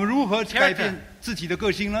 那么我们如何改变自己的个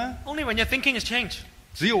性呢？ Only when your thinking is changed.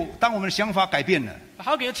 只有当我们的想法改变了， But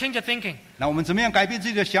how can you change your thinking? 那我们怎么样改变自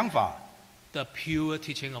己的想法？ The pure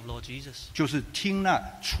teaching of Lord Jesus. 就是听那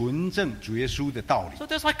纯正主耶稣的道理。 So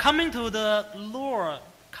that's why coming to the Lord,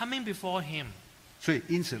 coming before Him, 所以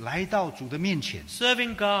因此来到主的面前，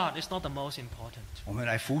 serving God is not the most important. 我们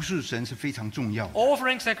来服侍神是非常重要的。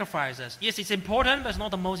 Offering sacrifices, yes, it's important, but it's not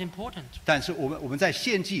the most important. 但是我们在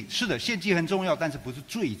献祭，是的，献祭很重要，但是不是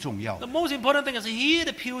最重要 The 的。 most important thing is hear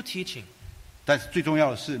the pure teaching. 但是最重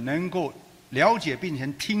要的是能够了解并且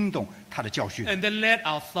听懂他的教训， And then let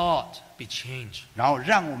our thought be changed. 然后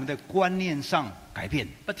让我们的观念上改变。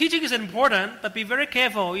 But teaching is important, but be very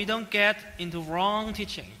careful you don't get into wrong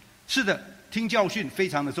teaching. 是的，听教训非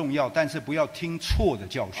常的重要，但是不要听错的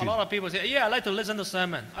教 A 训。 lot of people say, yeah, I like to listen to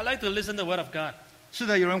sermon. I like to listen to the word of God. 是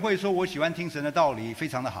的，有人会说我喜欢听神的道理，非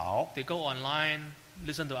常的好。 They go online,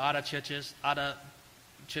 listen to other churches,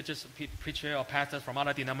 preacher or pastors from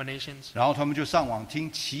other denominations. 然后他们就上网听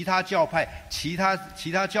其他教派、其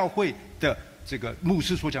他教会的这个牧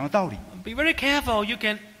师所讲的道理。 Be very careful. You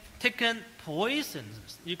can take in poisons.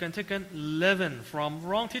 You can take in leaven from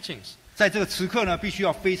wrong teachings. 在这个时刻呢，必须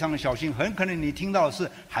要非常的小心，很可能你听到的是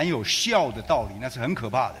含有笑的道理，那是很可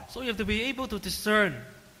怕的。 So you have to be able to discern.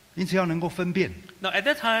 因此要能够分辨， Now at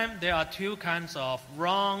that time, there are two kinds of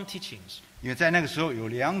wrong teachings. 因为在那个时候有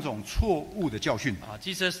两种错误的教训。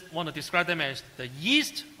 Jesus want to describe them as the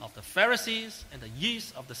yeast of the Pharisees and the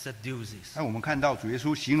yeast of the Sadducees. 那我们看到主耶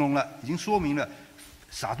稣形容了，已经说明了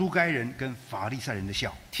撒都该人跟法利赛人的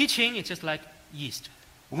笑。 Teaching is just like yeast.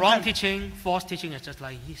 我们 Wrong 看 teaching, false teaching is just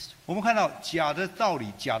like yeast. 我们看到假的道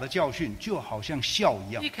理、假的教训，就好像笑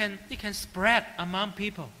一样。 It can spread among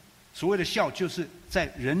people 所谓的笑，就是在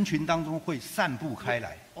人群当中会散布开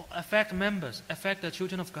来， or affect members, affect the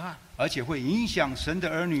children of God. 而且会影响神的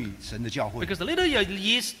儿女、神的教会。 Because the little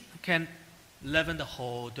yeast can leaven the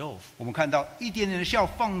whole dough. 我们看到一点点的笑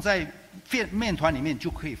放在面团里面，就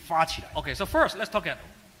可以发起来。 Okay, so first let's talk about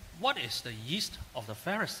what is the yeast of the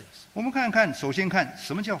Pharisees. 我们看看，首先看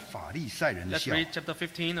什么叫法利赛人的 Let's 笑。 read chapter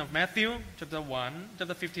 15 of Matthew, chapter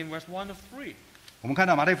 15, verse 1 to 3. 我们看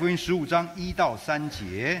到马太福音15章1到3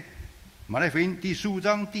节。马太福音第15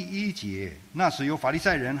章第1节，那时有法利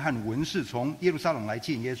赛人和文士从耶路撒冷来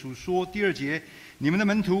见耶稣，说：第2节，你们的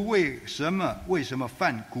门徒为什么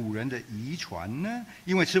犯古人的遗传呢？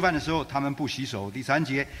因为吃饭的时候他们不洗手。第3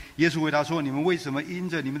节，耶稣回答说：你们为什么因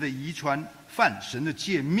着你们的遗传犯神的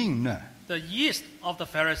诫命呢？ The yeast of the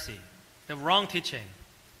Pharisee, the wrong teaching,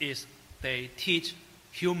 is they teach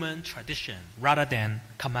human tradition rather than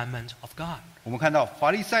commandment of God. 我们看到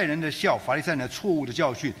法利赛人的笑，法利赛人的错误的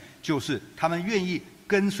教训，就是他们愿意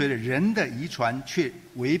跟随了人的遗传，却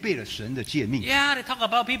违背了神的诫命。 Yeah, they talk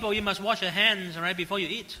about people, you must wash your hands right before you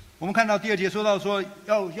eat. 我们看到第2节说到说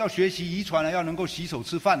要学习遗传了，要能够洗手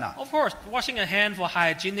吃饭呐。 Of course, washing a hand for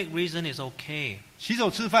hygienic reason is okay. 洗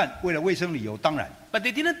手吃饭为了卫生理由，当然。 But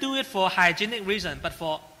they didn't do it for hygienic reason, but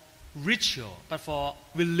for ritual, but for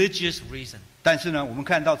religious reason. 但是呢，我们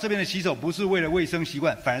看到这边的洗手不是为了卫生习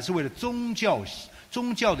惯，反而是为了宗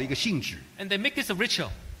教的一个性质， And they make this a ritual.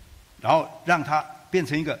 然后让它变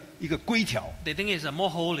成一个规条， They think it's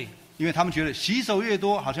more holy. 因为他们觉得洗手越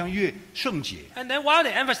多，好像越圣洁。 And then while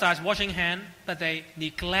they emphasize washing hand, but they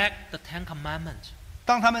neglect the Ten Commandments.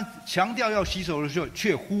 当他们强调要洗手的时候，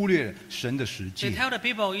却忽略了神的十 They 诫。 tell the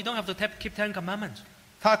people, you don't have to keep Ten Commandments.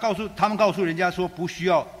 他们告诉人家说，不需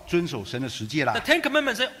要遵守神的十诫 The 啦。 Ten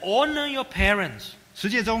Commandments say, honor your parents. 十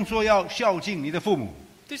诫中说要孝敬你的父母，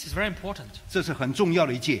 This is very important. 这是很重要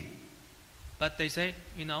的一诫。 But they say,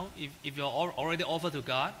 if you're already offered to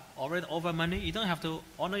God, already offer money, you don't have to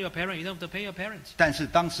honor your parents, you don't have to pay your parents. 但是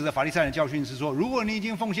当时的法利赛人教训是说，如果你已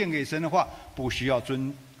经奉献给神的话，不需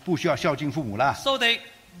要孝敬父母啦。 So they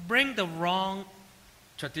bring the wrong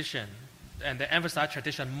tradition and they emphasize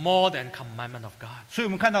tradition more than commandment of God. 所以我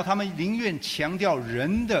们看到他们宁愿强调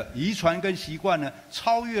人的遗传跟习惯呢，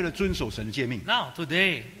超越了遵守神的诫命。 Now,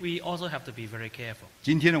 today, we also have to be very careful.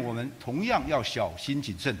 今天呢，我们同样要小心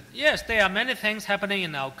谨慎。 Yes, there are many things happening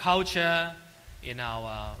in our culture, in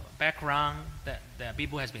our background that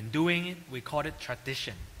people has been doing. We call it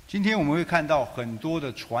tradition. 今天我们会看到很多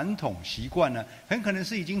的传统习惯呢，很可能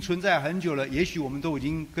是已经存在很久了，也许我们都已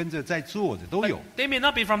经跟着在做的都 But 有。 they may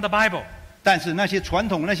not be from the Bible. 但是那些传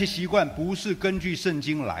统、那些习惯不是根据圣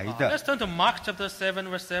经来的。 Let's turn to Mark chapter 7,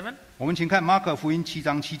 verse 7. 我们请看马可福音7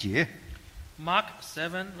章7节。 Mark 7,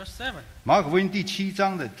 verse 7. 马可福音第7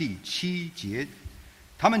章的第7节，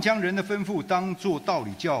他们将人的吩咐当作道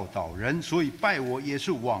理教导人，所以拜我也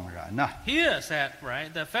是枉然呐、Here said, right,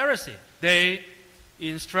 the Pharisee, they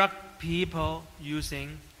instruct people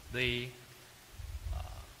using the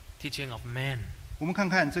teaching of men. 我们看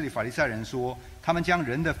看这里法利赛人说，他们将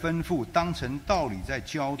人的吩咐当成道理在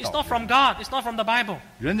教 It's 导 not 人。 from God. It's not from the Bible.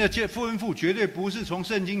 人的吩咐绝对不是从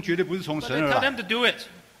圣经，绝对不是从 But 神 they 而 tell 来， them to do it.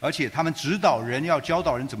 而且他们指导人要教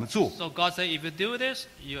导人怎么做。 So God said, if you do this,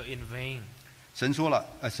 you're in vain. 神说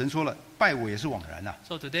了，拜我也是枉然呐、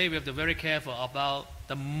 So today we have to be very careful about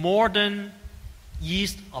the modern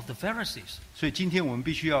yeast of the Pharisees. 所以今天我们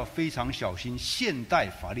必须要非常小心现代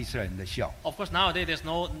法利赛人的笑。Of course, nowadays there's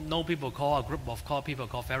no people call a group of people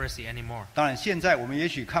called Pharisee anymore. 当然，现在我们也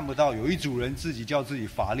许看不到有一组人自己叫自己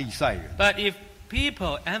法利赛人。 But if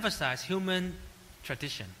people emphasize human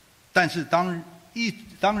tradition, 但是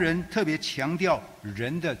当人特别强调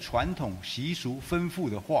人的传统习俗吩咐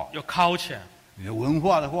的话， your culture, 你的文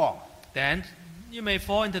化的话， then you may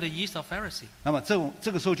fall into the yeast of Pharisee. 那么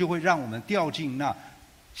这个时候就会让我们掉进那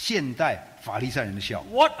现代法利赛人的笑。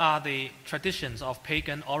 What are the traditions of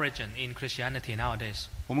pagan origin in Christianity nowadays?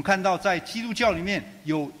 我们看到在基督教里面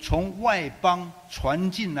有从外邦传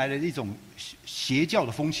进来的一种邪教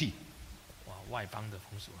的风气，外邦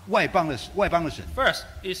的神。 First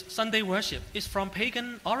is Sunday worship. It's from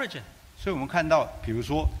pagan origin. 所以我们看到，比如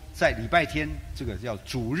说在礼拜天这个叫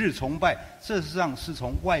主日崇拜，这实际上是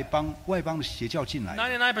从外邦的邪教进来的。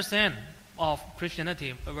 99% of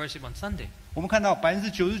Christianity worship on Sunday. 我们看到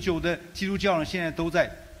99%的基督教呢，现在都在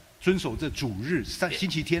遵守这主日星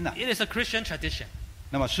期天呐。 It is a Christian tradition.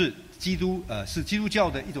 那么是基督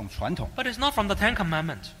教的一种传统， But it's not from the Ten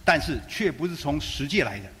Commandments. 但是却不是从十诫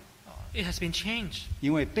来的， It has been changed.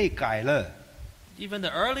 因为被改了。 Even the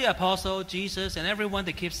early apostle, Jesus, and everyone,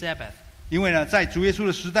 they keep Sabbath. 因为呢，在主耶稣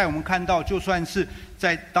的时代，我们看到，就算是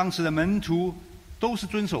在当时的门徒，都是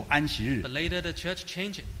遵守安息日 But。later the church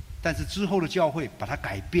changed it. 但是之后的教会把它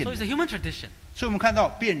改变 So 了 it's a human tradition. 所以我们看到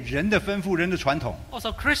变人的吩咐、人的传统，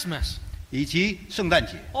 Also Christmas 以及圣诞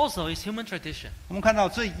节， also is human tradition. 我们看到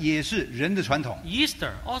这也是人的传统。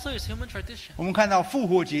 Easter also is human tradition. 我们看到复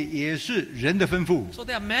活节也是人的吩咐。 So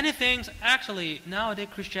there are many things actually nowadays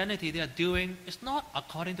Christianity they are doing is not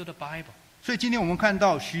according to the Bible. 所以今天我们看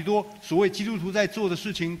到许多所谓基督徒在做的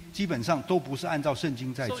事情，基本上都不是按照圣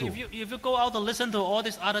经在 So 做。 if you go out to listen to all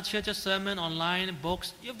these other churches sermon online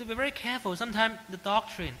books, you have to be very careful. Sometimes the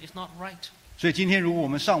doctrine is not right. 所以今天如果我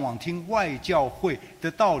们上网听外教会的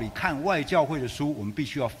道理，看外教会的书，我们必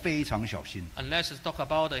须要非常小心。 Unless it's talk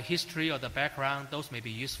about the history or the background, those may be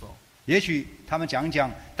useful. 也许他们讲一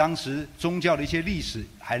讲当时宗教的一些历史，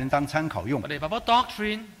还能当参考用。 But if about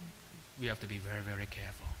doctrine, we have to be very, very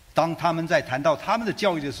careful. 当他们在谈到他们的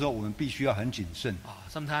教义的时候，我们必须要很谨慎，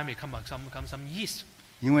 Sometimes it come some yeast.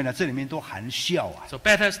 因为呢，这里面都含笑啊。 So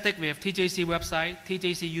better stick with TJC website,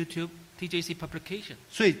 TJC YouTube, TJC publication.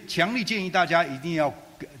 所以强力建议大家一定要，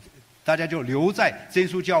大家就留在真耶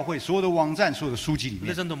稣教会所有的网站、所有的书籍里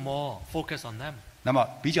面， Listen to more, focus on them. 那么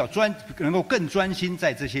比较能够更专心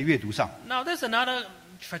在这些阅读上。 Now there's another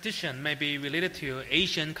tradition maybe related to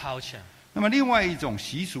Asian culture. 那么另外一种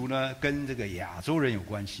习俗呢，跟这个亚洲人有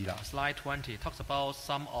关系啦。 Slide 20 talks about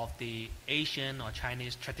some of the Asian or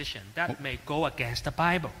Chinese tradition that may go against the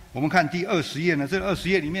Bible. 我们看第20页呢，这20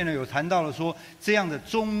页里面呢有谈到了说，这样的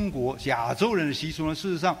中国亚洲人的习俗呢，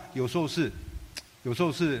事实上有时候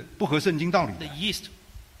是不合圣经道理 The 的， yeast.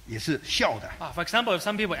 也是笑的。 For example, if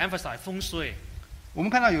some people emphasize 风水. 我们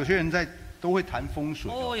看到有些人都会谈风水。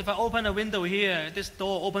 Oh, if I open a window here, this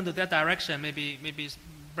door open to that direction, maybe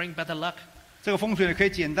bring better luck. 这个风水呢，可以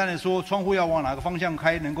简单的说，窗户要往哪个方向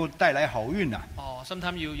开，能够带来好运啊。 Or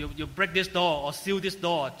sometimes you break this door or seal this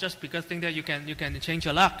door just because think that you can change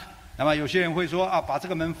your luck. 那么有些人会说啊，把这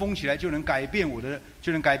个门封起来就能改变我的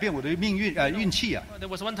命运运气啊。 There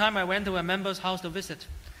was one time I went to a member's house to visit.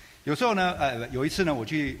 有时候呢，有一次呢，我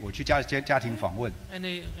去家庭访问，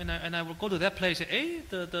 And I would go to that place. Hey,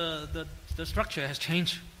 the structure has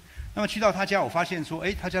changed. 那么去到他家，我发现说，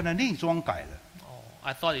他家的内装改了。 Oh,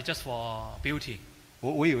 I thought it's just for beauty.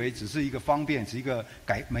 我以为只是一个方便，只是一个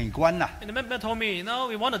美观啦。 And the member told me, no,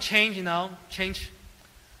 we want to change, change.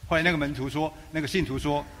 后来那个信徒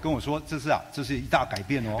说跟我说，这是一大改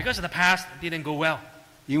变哦。 Because the past didn't go well.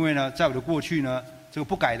 因为呢，在我的过去呢，这个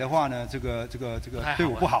不改的话呢，这个对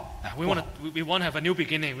我不好。We want to have a new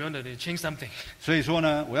beginning. We want to change something. 所以说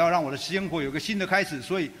呢，我要让我的生活有个新的开始，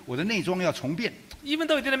所以我的内装要重变。 Even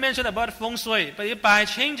though it didn't mention about feng shui, but if by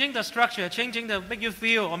changing the structure, changing the make you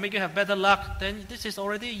feel or make you have better luck, then this is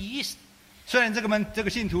already a yeast. 虽然这个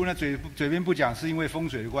信徒呢嘴边不讲是因为风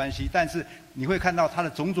水的关系，但是你会看到他的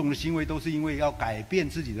种种的行为都是因为要改变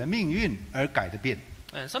自己的命运而改的变。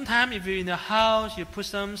 And sometimes if you're in the house, you put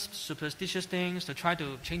some superstitious things to try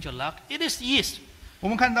to change your luck. It is yeast. 我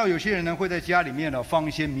们看到有些人呢会在家里面呢放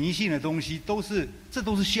一些迷信的东西，这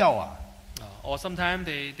都是笑啊。 Or sometimes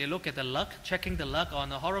they look at the luck, checking the luck on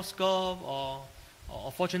the horoscope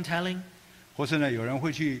or fortune telling. 或是呢有人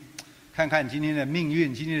会去看看今天的命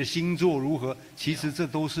运、今天的星座如何，其实这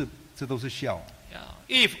都是笑。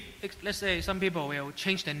 Yeah. If let's say some people will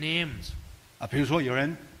change their names. 啊，比如说有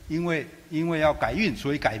人因为要改运，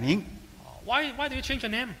所以改名。 Why do you change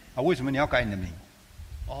your name? 啊，为什么你要改你的名？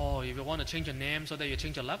 Oh, if you want to change your name so that you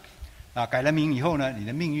change your luck, 啊，改了名以后呢，你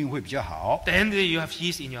的命运会比较好。 then you have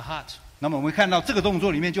yeast in your heart. 那么我们看到这个动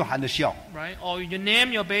作里面就含着笑。 Right? Or you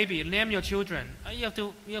name your baby, name your children. You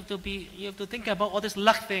have to think about all these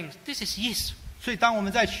luck things. This is yeast. 所以当我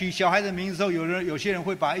们在取小孩的名字的时候，有些人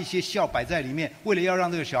会把一些笑摆在里面，为了要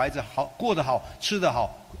让这个小孩子好过得好、吃得好，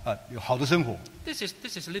有好的生活。 This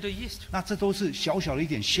is a little yeast. 那这都是小小的一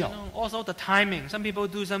点 You 笑。 know, also the timing. Some people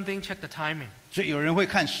do something, check the timing. 所以有人会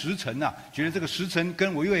看时辰啊，觉得这个时辰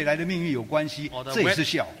跟我未来的命运有关系 Or，the 这也是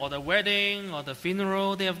笑。 or the wedding, or the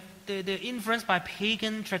funeral. They're influenced by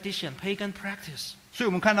pagan tradition, pagan practice. 所以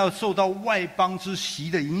我们看到受到外邦之习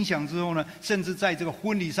的影响之后呢，甚至在这个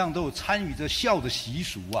婚礼上都有参与着笑的习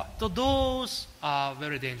俗啊， So those are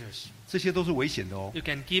very dangerous. 这些都是危险的哦。 You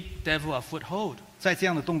can give devil a foothold. 在这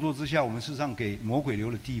样的动作之下，我们事实上给魔鬼留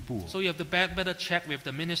了地步。 So you have to better check with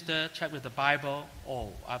the minister, check with the Bible.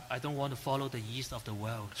 Oh, I don't want to follow the yeast of the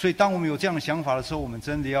world. 所以当我们有这样的想法的时候，我们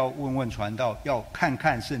真的要问问传道，要看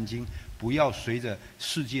看圣经，不要随着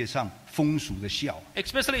世界上风俗的笑。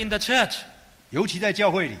 Especially in the church. 尤其在教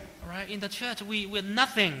会里， Right? In the church, we're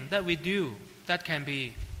nothing that we do that can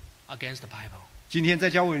be against the Bible. 今天在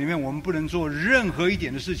教会里面，我们不能做任何一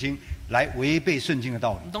点的事情来违背圣经的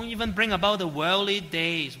道理。 Don't even bring about the worldly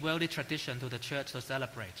days, worldly tradition to the church to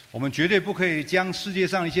celebrate. 我们绝对不可以将世界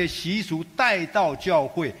上一些习俗带到教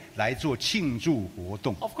会来做庆祝活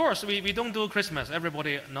动。 Of course, we don't do Christmas.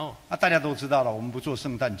 Everybody know. 大家都知道了，我们不做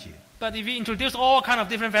圣诞节， But if we introduce all kind of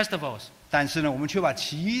different festivals, 但是呢，我们却把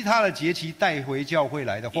其他的节期带回教会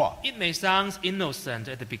来的话， it may sound innocent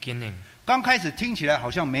at the beginning. 刚开始听起来好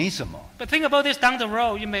像没什么， But think about this down the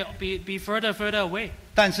road. You may be further away.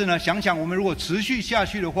 但是呢，想想我们如果持续下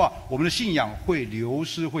去的话，我们的信仰会流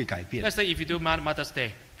失，会改变。 Let's say if you do Mother's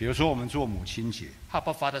Day, 比如说我们做母亲节， how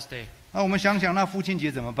about Father's Day? 那我们想想，那父亲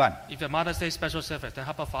节怎么办？ If the Mother's Day special service, then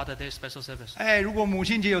how about Father's Day special service? 哎，如果母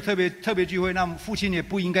亲节有特别聚会，那父亲节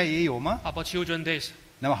不应该也有吗？ How about Children's Days?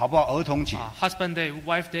 那么好不好？儿童节， Husband Day,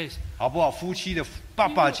 Wife Days? 好不好？夫妻的爸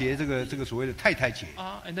爸节，这个所谓的太太节，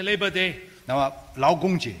 And the Labor Day? 那么劳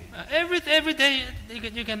工节， Every day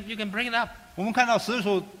you can bring it up. 我们看到12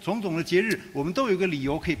所种种的节日，我们都有一个理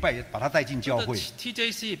由可以把它带进教 The 会。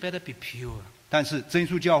 TJC better be pure. 但是真耶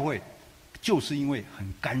稣教会就是因为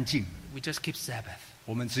很干净， We just keep Sabbath.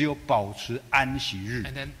 我们只有保持安息日。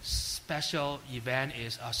 And then special event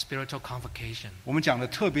is a spiritual convocation. 我们讲的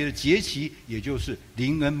特别的节期，也就是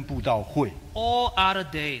灵恩布道会。 All other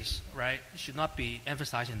days, right, should not be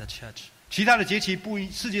emphasized in the church. 其他的节期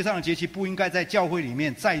世界上的节期不应该在教会里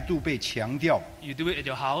面再度被强调。 You do it at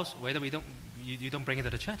your house, whether you don't bring it to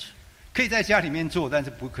the church. 可以在家里面做，但是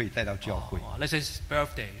不可以带到教会。 Let's say it's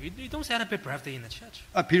birthday. You don't celebrate birthday in the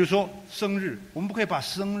church. 比如说生日，我们不可以把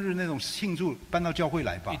生日那种庆祝搬到教会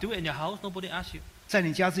来吧 You？do it in your house, nobody asks you. 在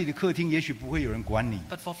你家自己的客厅，也许不会有人管你。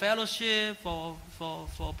 But for fellowship, for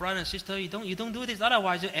brother and sister, you don't do this.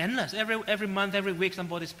 Otherwise, you're endless. Every month, every week,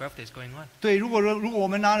 somebody's birthday is going on. 对，如果我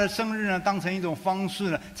们拿了生日呢当成一种方式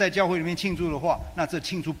呢，在教会里面庆祝的话，那这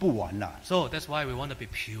庆祝不完了。 So that's why we want to be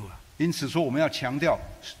pure. 因此说，我们要强调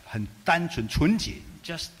很单纯纯洁，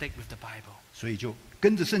 Just stick with the Bible. 所以就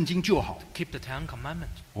跟着圣经就好， Keep the Ten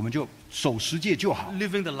Commandments. 我们就守十诫就好，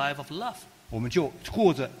 Living the life of love. 我们就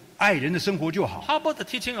过着爱人的生活就好。 How about the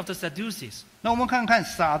teaching of the Sadducees? 那我们看看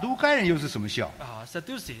撒都该人又是什么笑？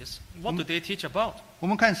 Sadducees, what do they teach about? 我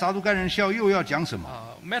们看撒都该人笑又要讲什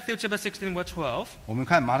么？ Matthew chapter 16, verse 12. 我们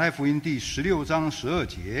看马太福音第16章12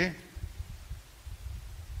节。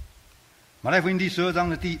马太福音第16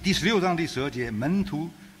章第12节，门徒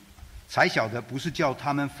才晓得不是叫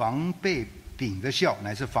他们防备饼的笑，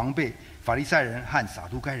乃是防备法利赛人和撒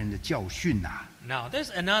都该人的教训呐。 Now, there's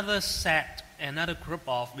another sect, another group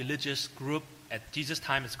of religious group at Jesus'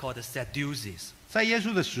 time. It's called the Sadducees. 在耶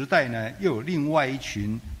稣的时代呢，又有另外一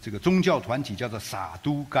群这个宗教团体，叫做撒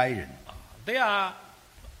都该人。 They are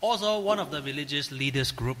also one of the religious leaders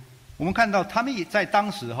group. 我们看到他们也在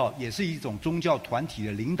当时也是一种宗教团体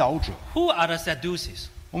的领导者。 Who are the Sadducees?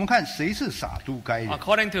 我们看谁是撒都该人？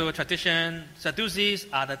 According to tradition, Sadducees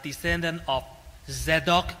are the descendant of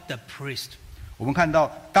Zadok the priest. 我们看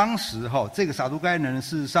到当时这个撒都该人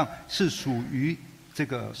事实上是属于这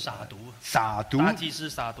个撒都拉基斯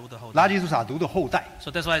撒都的后代。拉基斯撒都的后代。 So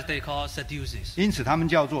that's why they call Sadducees. 因此他们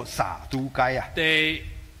叫做撒都该啊。 They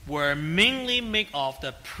were mainly made of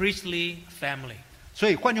the priestly family. 所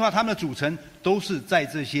以换句话，他们的组成都是在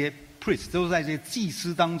这些 priest， 都是在这些祭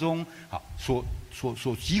司当中所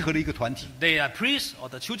集合的一个团体。 They are priests or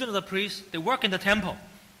the children of the priests. They work in the temple.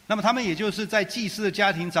 那么他们也就是在祭司的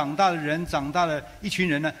家庭长大的人，长大的一群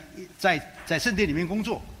人呢，在圣殿里面工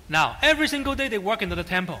作。 Now, every single day they work into the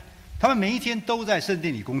temple. 他们每一天都在圣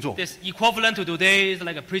殿里工作。 This equivalent to today is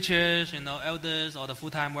like a preachers, elders or the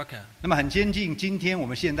full-time worker. 那么很接近今天我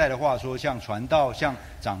们现代的话说，像传道、像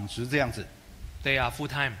长职这样子， They are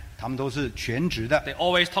full-time. 他们都是全职的。 They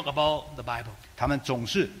always talk about the Bible. 他们总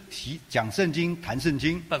是讲圣经、谈圣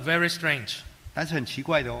经， But very strange. 但是很奇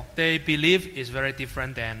怪的哦， They believe is very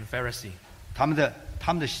different than Pharisee. 他们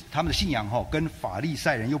的信仰跟法利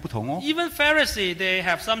赛人又不同哦。 Even Pharisee, they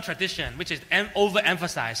have some tradition which is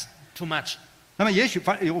overemphasized too much. 那么也许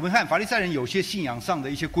我们看法利赛人有些信仰上的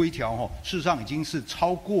一些规条事实上已经是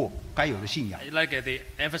超过该有的信仰。 Like they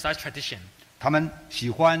emphasize tradition. 他们喜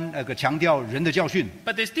欢强调人的教训，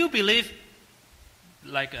 But they still believe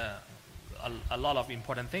like a lot of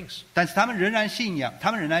important things. 但是他们仍然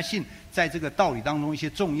信在这个道理当中一些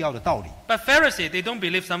重要的道理。 But Pharisee, they don't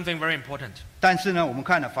believe something very important. 但是呢，我们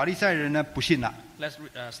看了法利赛人呢不信了。 Let's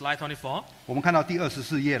read, slide 24. 我们看到第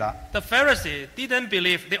24页了。 The Pharisee didn't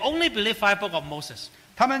believe, they only believe 5 books of Moses.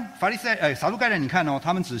 他们撒都该人，你看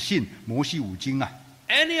他们只信摩西五经啊。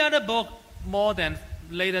 Any other book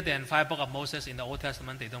later than 5 books of Moses in the Old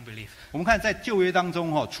Testament, they don't believe. 我们看在旧约当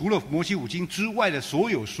中除了摩西五经之外的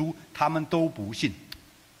所有书，他们都不信。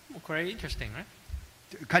 Very interesting, right?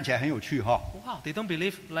 看起来很有趣哈。 Wow, they don't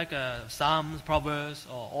believe like Psalms, Proverbs,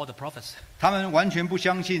 or all the prophets. 他们完全不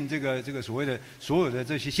相信这个所谓的所有的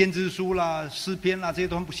这些先知书啦、诗篇啦，这些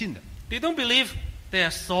都不信的。 They don't believe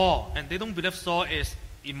there's soul, and they don't believe soul is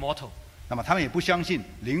immortal. 那么他们也不相信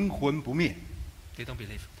灵魂不灭， They don't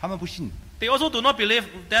believe. 他们不信。 They also do not believe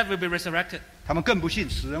death will be resurrected. 他们更不信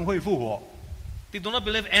死人会复活。 They do not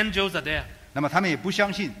believe angels are there. 那么他们也不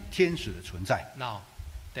相信天使的存在。 Now,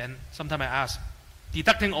 then sometimes I ask,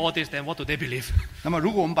 deducting all this, then what do they believe? 那么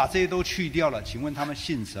如果我们把这些都去掉了，请问他们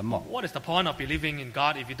信什么？ What is the point of believing in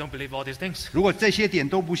God if you don't believe all these things? 如果这些点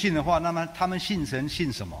都不信的话，那么他们信神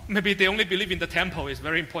信什么？ Maybe they only believe in the temple is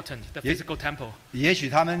very important, the physical temple. 也许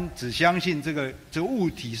他们只相信这个物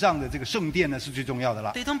体上的这个圣殿呢是最重要的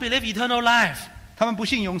啦。 They don't believe eternal life. 他们不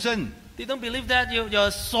信永生， They don't believe that your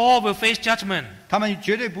soul will face judgment. 他们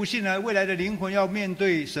绝对不信呢未来的灵魂要面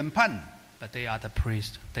对审判。 But they are the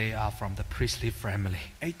priests. They are from the priestly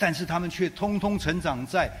family. 但是他们却通通成长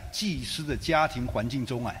在祭司的家庭环境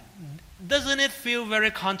中啊。 Doesn't it feel very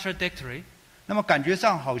contradictory? 那么感觉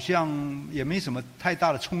上好像也没什么太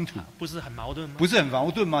大的冲突，不是很矛盾吗？不是很矛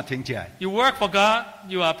盾吗？听起来。 You work for God,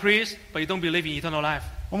 you are a priest, but you don't believe in eternal life.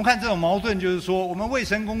 我们看这种矛盾，就是说我们为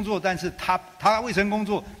神工作，但是他为神工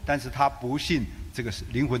作，但是他不信这个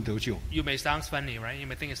灵魂得救。 You may sound funny, right? You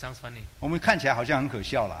may think it sounds funny. 我们看起来好像很可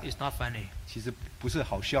笑啦， It's not funny. 其实不是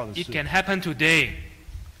好笑的 It 事。 can happen today.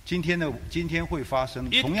 今天会发生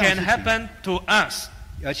It 同样的 can 事情， happen to us.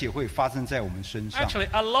 而且会发生在我们身上。 Actually,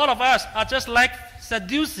 a lot of us are just like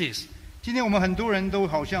Sadducees. 今天我们很多人都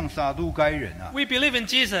好像撒都该人啊， We believe in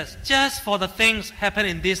Jesus just for the things happen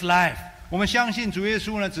in this life. 我们相信主耶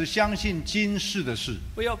稣呢，只相信今世的事。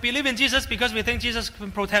 We believe in Jesus because we think Jesus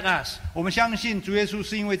can protect us. 我们相信主耶稣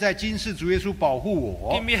是因为在今世主耶稣保护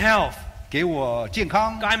我 Give，me health. 给我健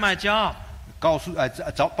康， Guide my job.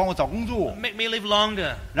 帮我找工作， Make me live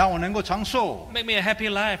longer. 让我能够长寿， Make me a happy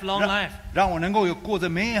life, long life. 让我能够过着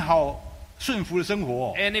美好顺服的生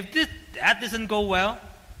活。 And if that doesn't go well,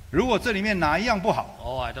 如果这里面哪一样不好，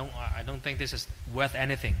 oh, I don't think this is worth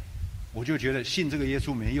anything. 我就觉得信这个耶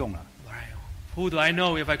稣没用了。 Right. Who do I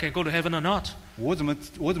know if I can go to heaven or not? 我怎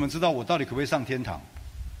么知道我到底可不可以上天堂？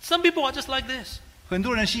 Some people are just like this. 很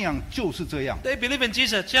多人信仰就是这样， They believe in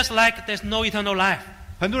Jesus just like there's no eternal life.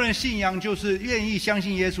 很多人信仰就是愿意相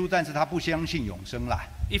信耶稣，但是他不相信永生啦。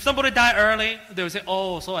 If somebody die early, they will say,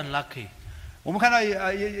 oh, so unlucky. 我们看到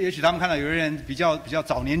也许他们看到有人比较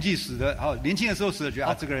早年纪死的，年轻的时候死的，觉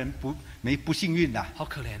得这个人不幸运呐，好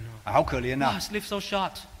可怜哦。好可怜呐 Wow,，live so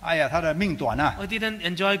short. 哎呀，他的命短呐， I didn't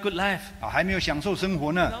enjoy good life. 还没有享受生活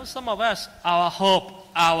You 呢。 know, some of us, our hope,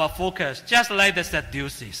 our focus, just like the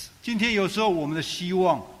Sadducees. 今天有时候我们的希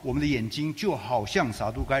望，我们的眼睛就好像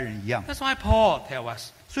撒都该人一样。 That's why Paul tells us.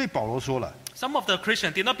 所以保罗说了， Some of the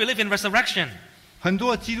Christians did not believe in resurrection. 很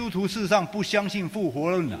多基督徒事实上不相信复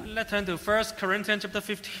活论呢。 Let's turn to 1 Corinthians chapter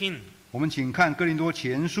 15, 我们请看哥林多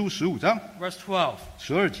前书15章 verse 12.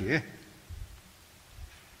 12节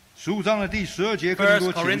，15章的第12节，哥林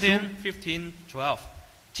 1 多前书。 Corinthians 15:12.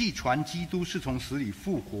 既传基督是从死里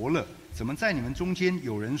复活了，怎么在你们中间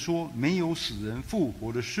有人说没有死人复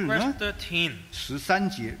活的事 Verse 呢13. ？13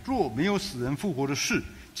节，若没有死人复活的事，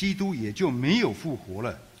基督也就没有复活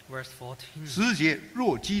了。 Verse 14. 14节，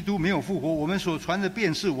若基督没有复活，我们所传的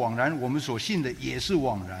便是枉然，我们所信的也是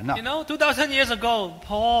枉然呐 You know, 2,000 years ago,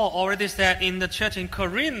 Paul already said in the church in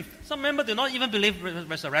Corinth, Some members do not even believe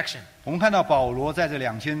resurrection. 我们看到保罗在这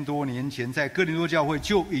2000多年前，在哥林多教会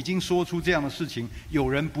就已经说出这样的事情，有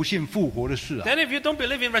人不信复活的事啊。Then if you don't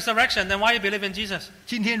believe in resurrection, then why you believe in Jesus?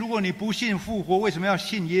 今天如果你不信复活，为什么要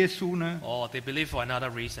信耶稣呢？ Oh, they believe for another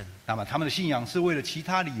reason. 那么他们的信仰是为了其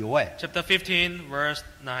他理由哎。Chapter 15, verse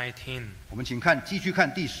 19. 我们请继续看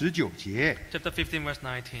第19节。Chapter 15, verse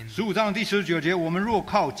 19. 15章的第19节，我们若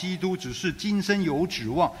靠基督只是今生有指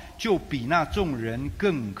望，就比那众人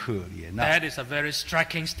更可怜啊。That is a very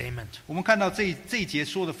striking statement. 我们看到这一节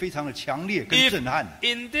说的非常的强烈跟 If 震撼。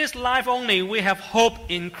 in this life only we have hope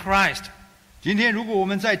in Christ, 今天如果我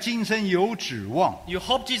们在今生有指望， you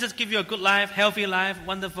hope Jesus give you a good life, healthy life,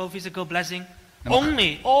 wonderful physical blessing. 那么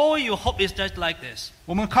Only, all you hope is just like this.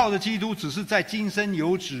 我们靠着基督只是在今生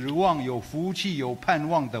有指望、有福气、有盼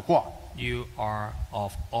望的话， You are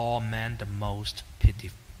of all men the most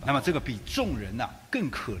pitiful. 那么这个比众人更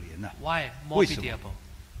可怜啊。 Why more 为什么？ pitiable?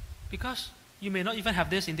 Because you may not even have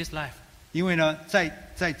this in this life. 因为呢，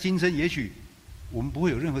在今生也许我们不会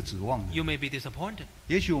有任何指望的， You may be disappointed.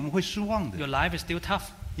 也许我们会失望的， Your life is still tough.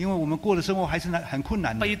 因为我们过的生活还是很困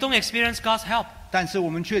难 But 的。 you don't experience God's help. 但是我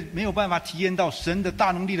们却没有办法体验到神的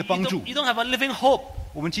大能力的帮助。 You don't have a living hope.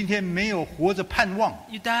 我们今天没有活着盼望，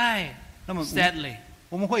 You die 那么 sadly.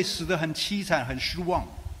 我们会死得很凄惨、很失望。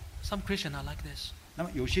 Some Christians are like this. 那么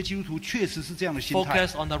有些基督徒确实是这样的心态。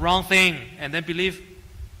 Focus on the wrong thing and then believe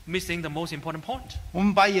missing the most important point. 我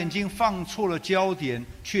们把眼睛放错了焦点，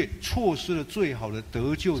却错失了最好的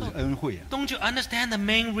得救的恩惠啊！ Don't you understand the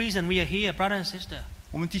main reason we are here, brother and sister?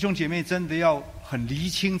 我们弟兄姐妹真的要很厘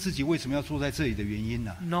清自己为什么要坐在这里的原因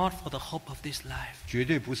呢、 Not for the hope of this life. 绝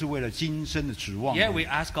对不是为了今生的指望。 Yeah, we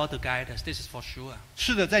ask God to guide us. This is for sure.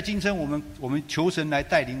 是的，在今生我们求神来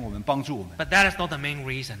带领我们、帮助我们， But that is not the main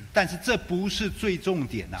reason. 但是这不是最重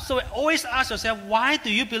点呐、 So always ask yourself, why do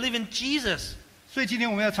you believe in Jesus? 所以今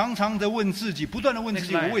天我们要常常的问自己，不断的问自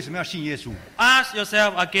己， Next slide. 我为什么要信耶稣？ Ask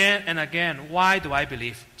yourself again and again, why do I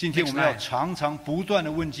believe? 今天我 Next 们要 slide. 常常不断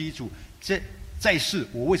的问基主，在世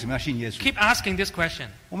我为什么要信耶稣？ Keep asking this question.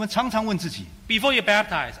 我们常常问自己， Before you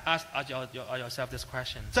baptize, ask yourself this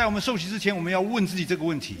question. 在我们受洗之前，我们要问自己这个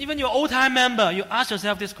问题。 Even your old-time member, you ask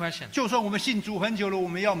yourself this question. 就算我们信主很久了，我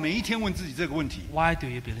们要每一天问自己这个问题： Why do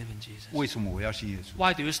you believe in Jesus? 为什么我要信耶稣？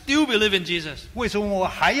 Why do you still believe in Jesus? 为什么我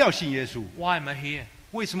还要信耶稣？ Why am I here?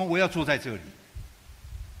 为什么我要坐在这里？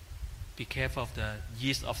 Be careful of the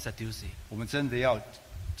yeast of seducing. 我们真的要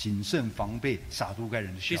谨慎防备撒都该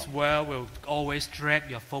人的笑， This world will always drag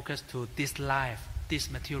your focus to this life, this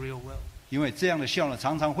material world. 因为这样的笑呢，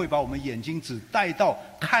常常会把我们眼睛只带到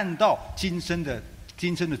看到今生的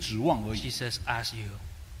指望而已。 Jesus asks you,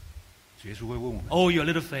 耶稣会问我们： oh, your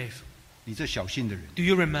little faith, 你这小信的人， do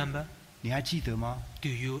you remember? 你还记得吗？ Do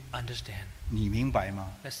you understand? 你明白吗？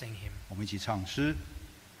 Let's sing him. 我们一起唱诗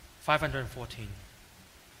514.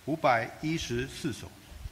 514首。